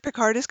idea when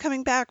Picard is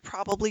coming back.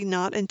 Probably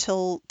not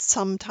until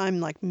sometime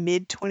like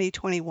mid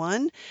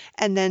 2021.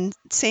 And then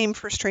same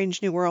for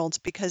Strange New Worlds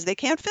because they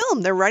can't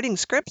film. They're writing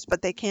scripts,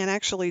 but they can't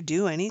actually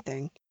do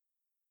anything.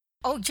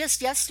 oh,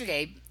 just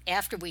yesterday,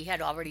 after we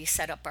had already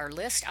set up our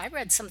list, I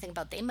read something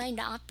about they may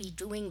not be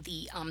doing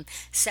the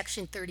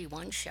Section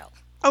 31 show.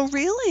 Oh,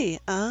 really?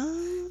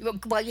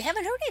 Well, you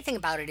haven't heard anything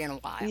about it in a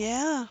while.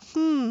 Yeah.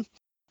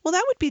 Well,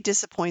 that would be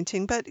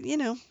disappointing, but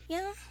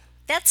Yeah,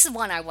 that's the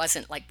one I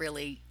wasn't like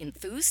really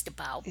enthused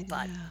about,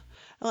 but yeah.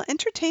 Well,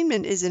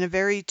 entertainment is in a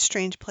very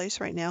strange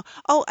place right now.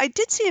 Oh, I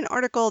did see an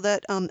article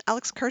that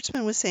Alex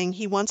Kurtzman was saying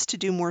he wants to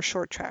do more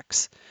short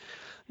treks.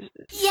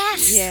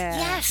 yes, Yeah.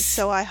 yes.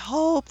 So I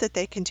hope that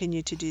they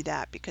continue to do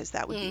that because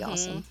that would be hmm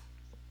awesome.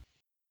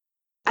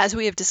 As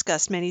we have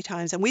discussed many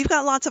times, and we've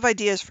got lots of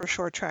ideas for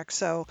short treks,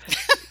 so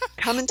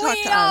come and talk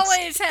We to us.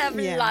 always have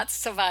Yeah.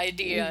 lots of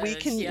ideas. We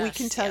can Yes,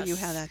 tell you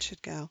how yes. that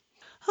should go.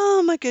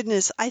 Oh my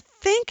goodness. I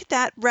think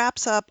that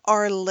wraps up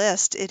our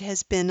list. It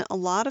has been a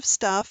lot of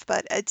stuff,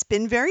 but it's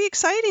been very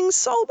exciting.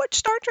 So much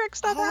Star Trek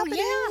stuff Oh, yeah.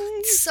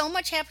 happening. So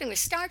much happening with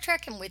Star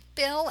Trek and with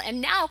Bill,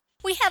 and now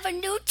we have a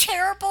new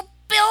terrible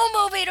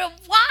Bill movie to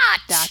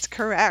watch. That's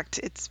correct.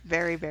 It's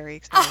very, very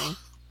exciting.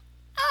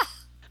 Ah, ah.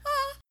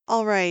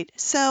 All right.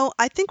 So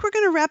I think we're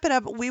going to wrap it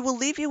up. We will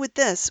leave you with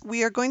this.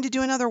 We are going to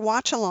do another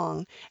watch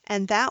along,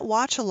 and that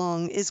watch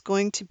along is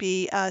going to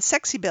be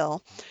Sexy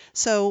Bill.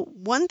 So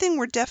one thing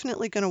we're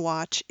definitely going to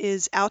watch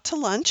is Out to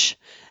Lunch.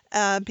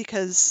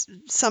 Because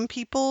some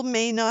people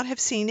may not have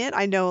seen it.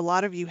 I know a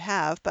lot of you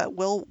have, but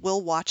we'll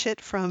watch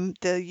it from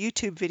the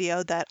YouTube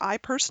video that I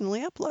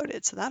personally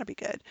uploaded, so that'll be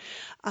good.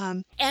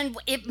 Um, And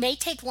it may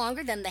take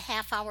longer than the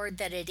half hour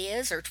that it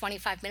is, or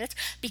 25 minutes,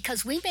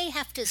 because we may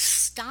have to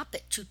stop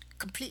it to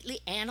completely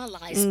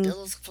analyze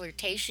Bill's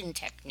flirtation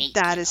technique.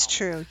 that is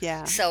true.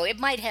 Yeah, So it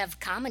might have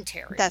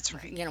commentary, that's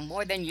right.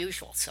 more than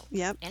usual. So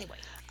Yep. anyway,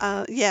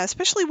 Yeah,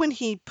 especially when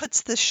he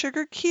puts the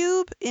sugar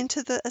cube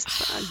into the.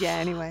 Yeah.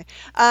 Anyway,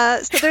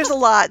 so there's a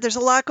lot. There's a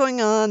lot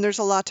going on. There's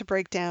a lot to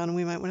break down. And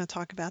we might want to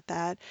talk about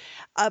that.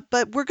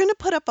 But we're going to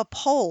put up a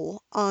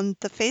poll on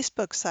the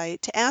Facebook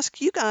site to ask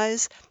you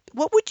guys.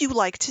 What would you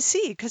like to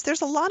see? Because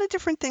there's a lot of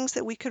different things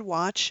that we could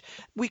watch.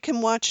 We can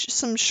watch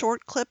some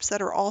short clips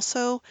that are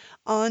also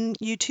on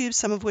YouTube,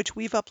 some of which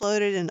we've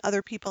uploaded and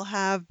other people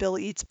have. Bill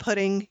eats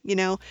pudding,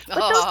 But those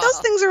oh,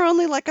 things are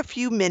only like a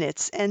few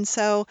minutes. And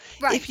so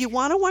if you right.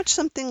 want to watch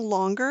something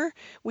longer,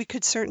 we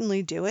could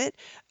certainly do it.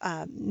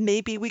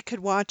 Maybe we could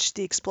watch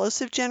The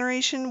Explosive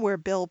Generation, where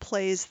Bill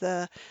plays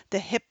the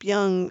hip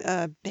young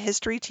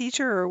history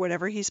teacher or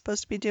whatever he's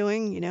supposed to be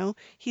doing.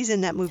 He's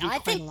in that movie I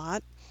quite a think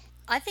lot.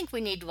 I think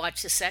we need to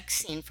watch the sex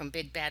scene from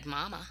Big Bad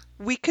Mama.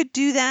 We could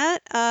do that.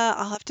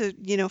 I'll have to,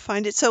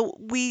 find it. So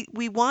we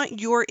want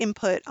your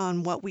input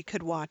on what we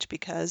could watch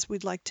because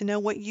we'd like to know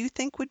what you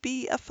think would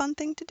be a fun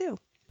thing to do.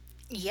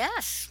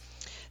 Yes,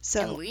 and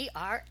So we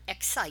are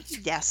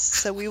excited. yes,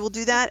 so we will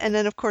do that. And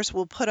then, of course,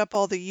 we'll put up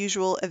all the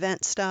usual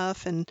event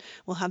stuff and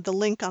we'll have the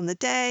link on the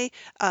day.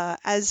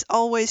 As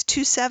always,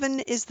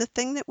 2.7 is the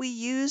thing that we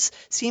use.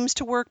 Seems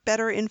to work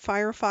better in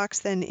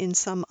Firefox than in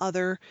some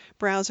other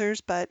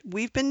browsers, but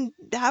we've been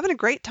having a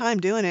great time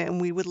doing it and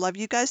we would love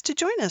you guys to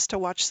join us to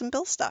watch some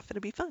Bill stuff.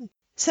 It'll be fun.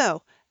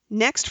 So,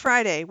 next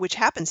Friday, which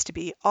happens to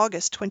be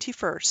August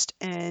 21st,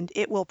 and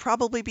it will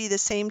probably be the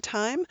same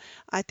time.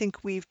 I think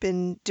we've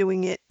been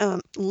doing it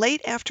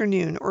late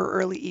afternoon or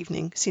early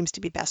evening seems to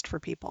be best for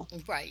people.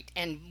 Right,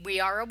 and we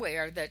are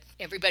aware that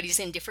everybody's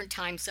in different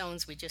time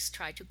zones. We just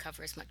try to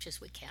cover as much as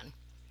we can.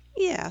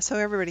 Yeah, so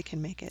everybody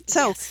can make it.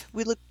 So Yes.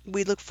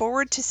 we look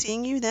forward to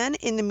seeing you then.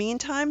 In the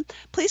meantime,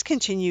 please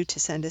continue to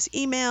send us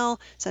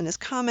email, send us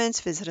comments,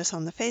 visit us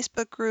on the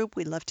Facebook group.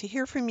 We'd love to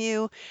hear from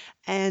you,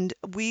 and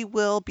we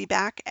will be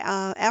back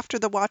after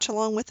the watch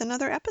along with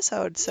another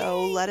episode.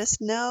 So let Yay! us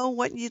know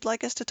what you'd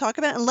like us to talk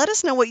about, and let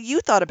us know what you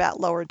thought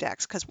about Lower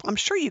Decks, because I'm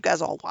sure you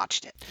guys all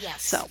watched it.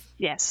 Yes. So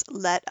yes,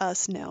 let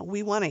us know.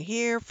 We want to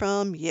hear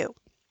from you.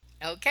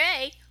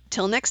 Okay.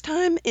 Till next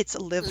time, it's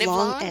live Live long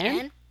long and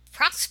and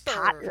prosper.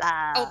 Oh,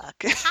 potluck.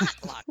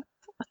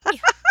 potluck.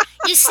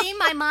 You see,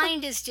 my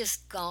mind is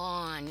just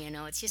gone.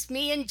 It's just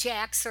me and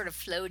Jack sort of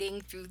floating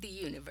through the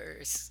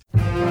universe.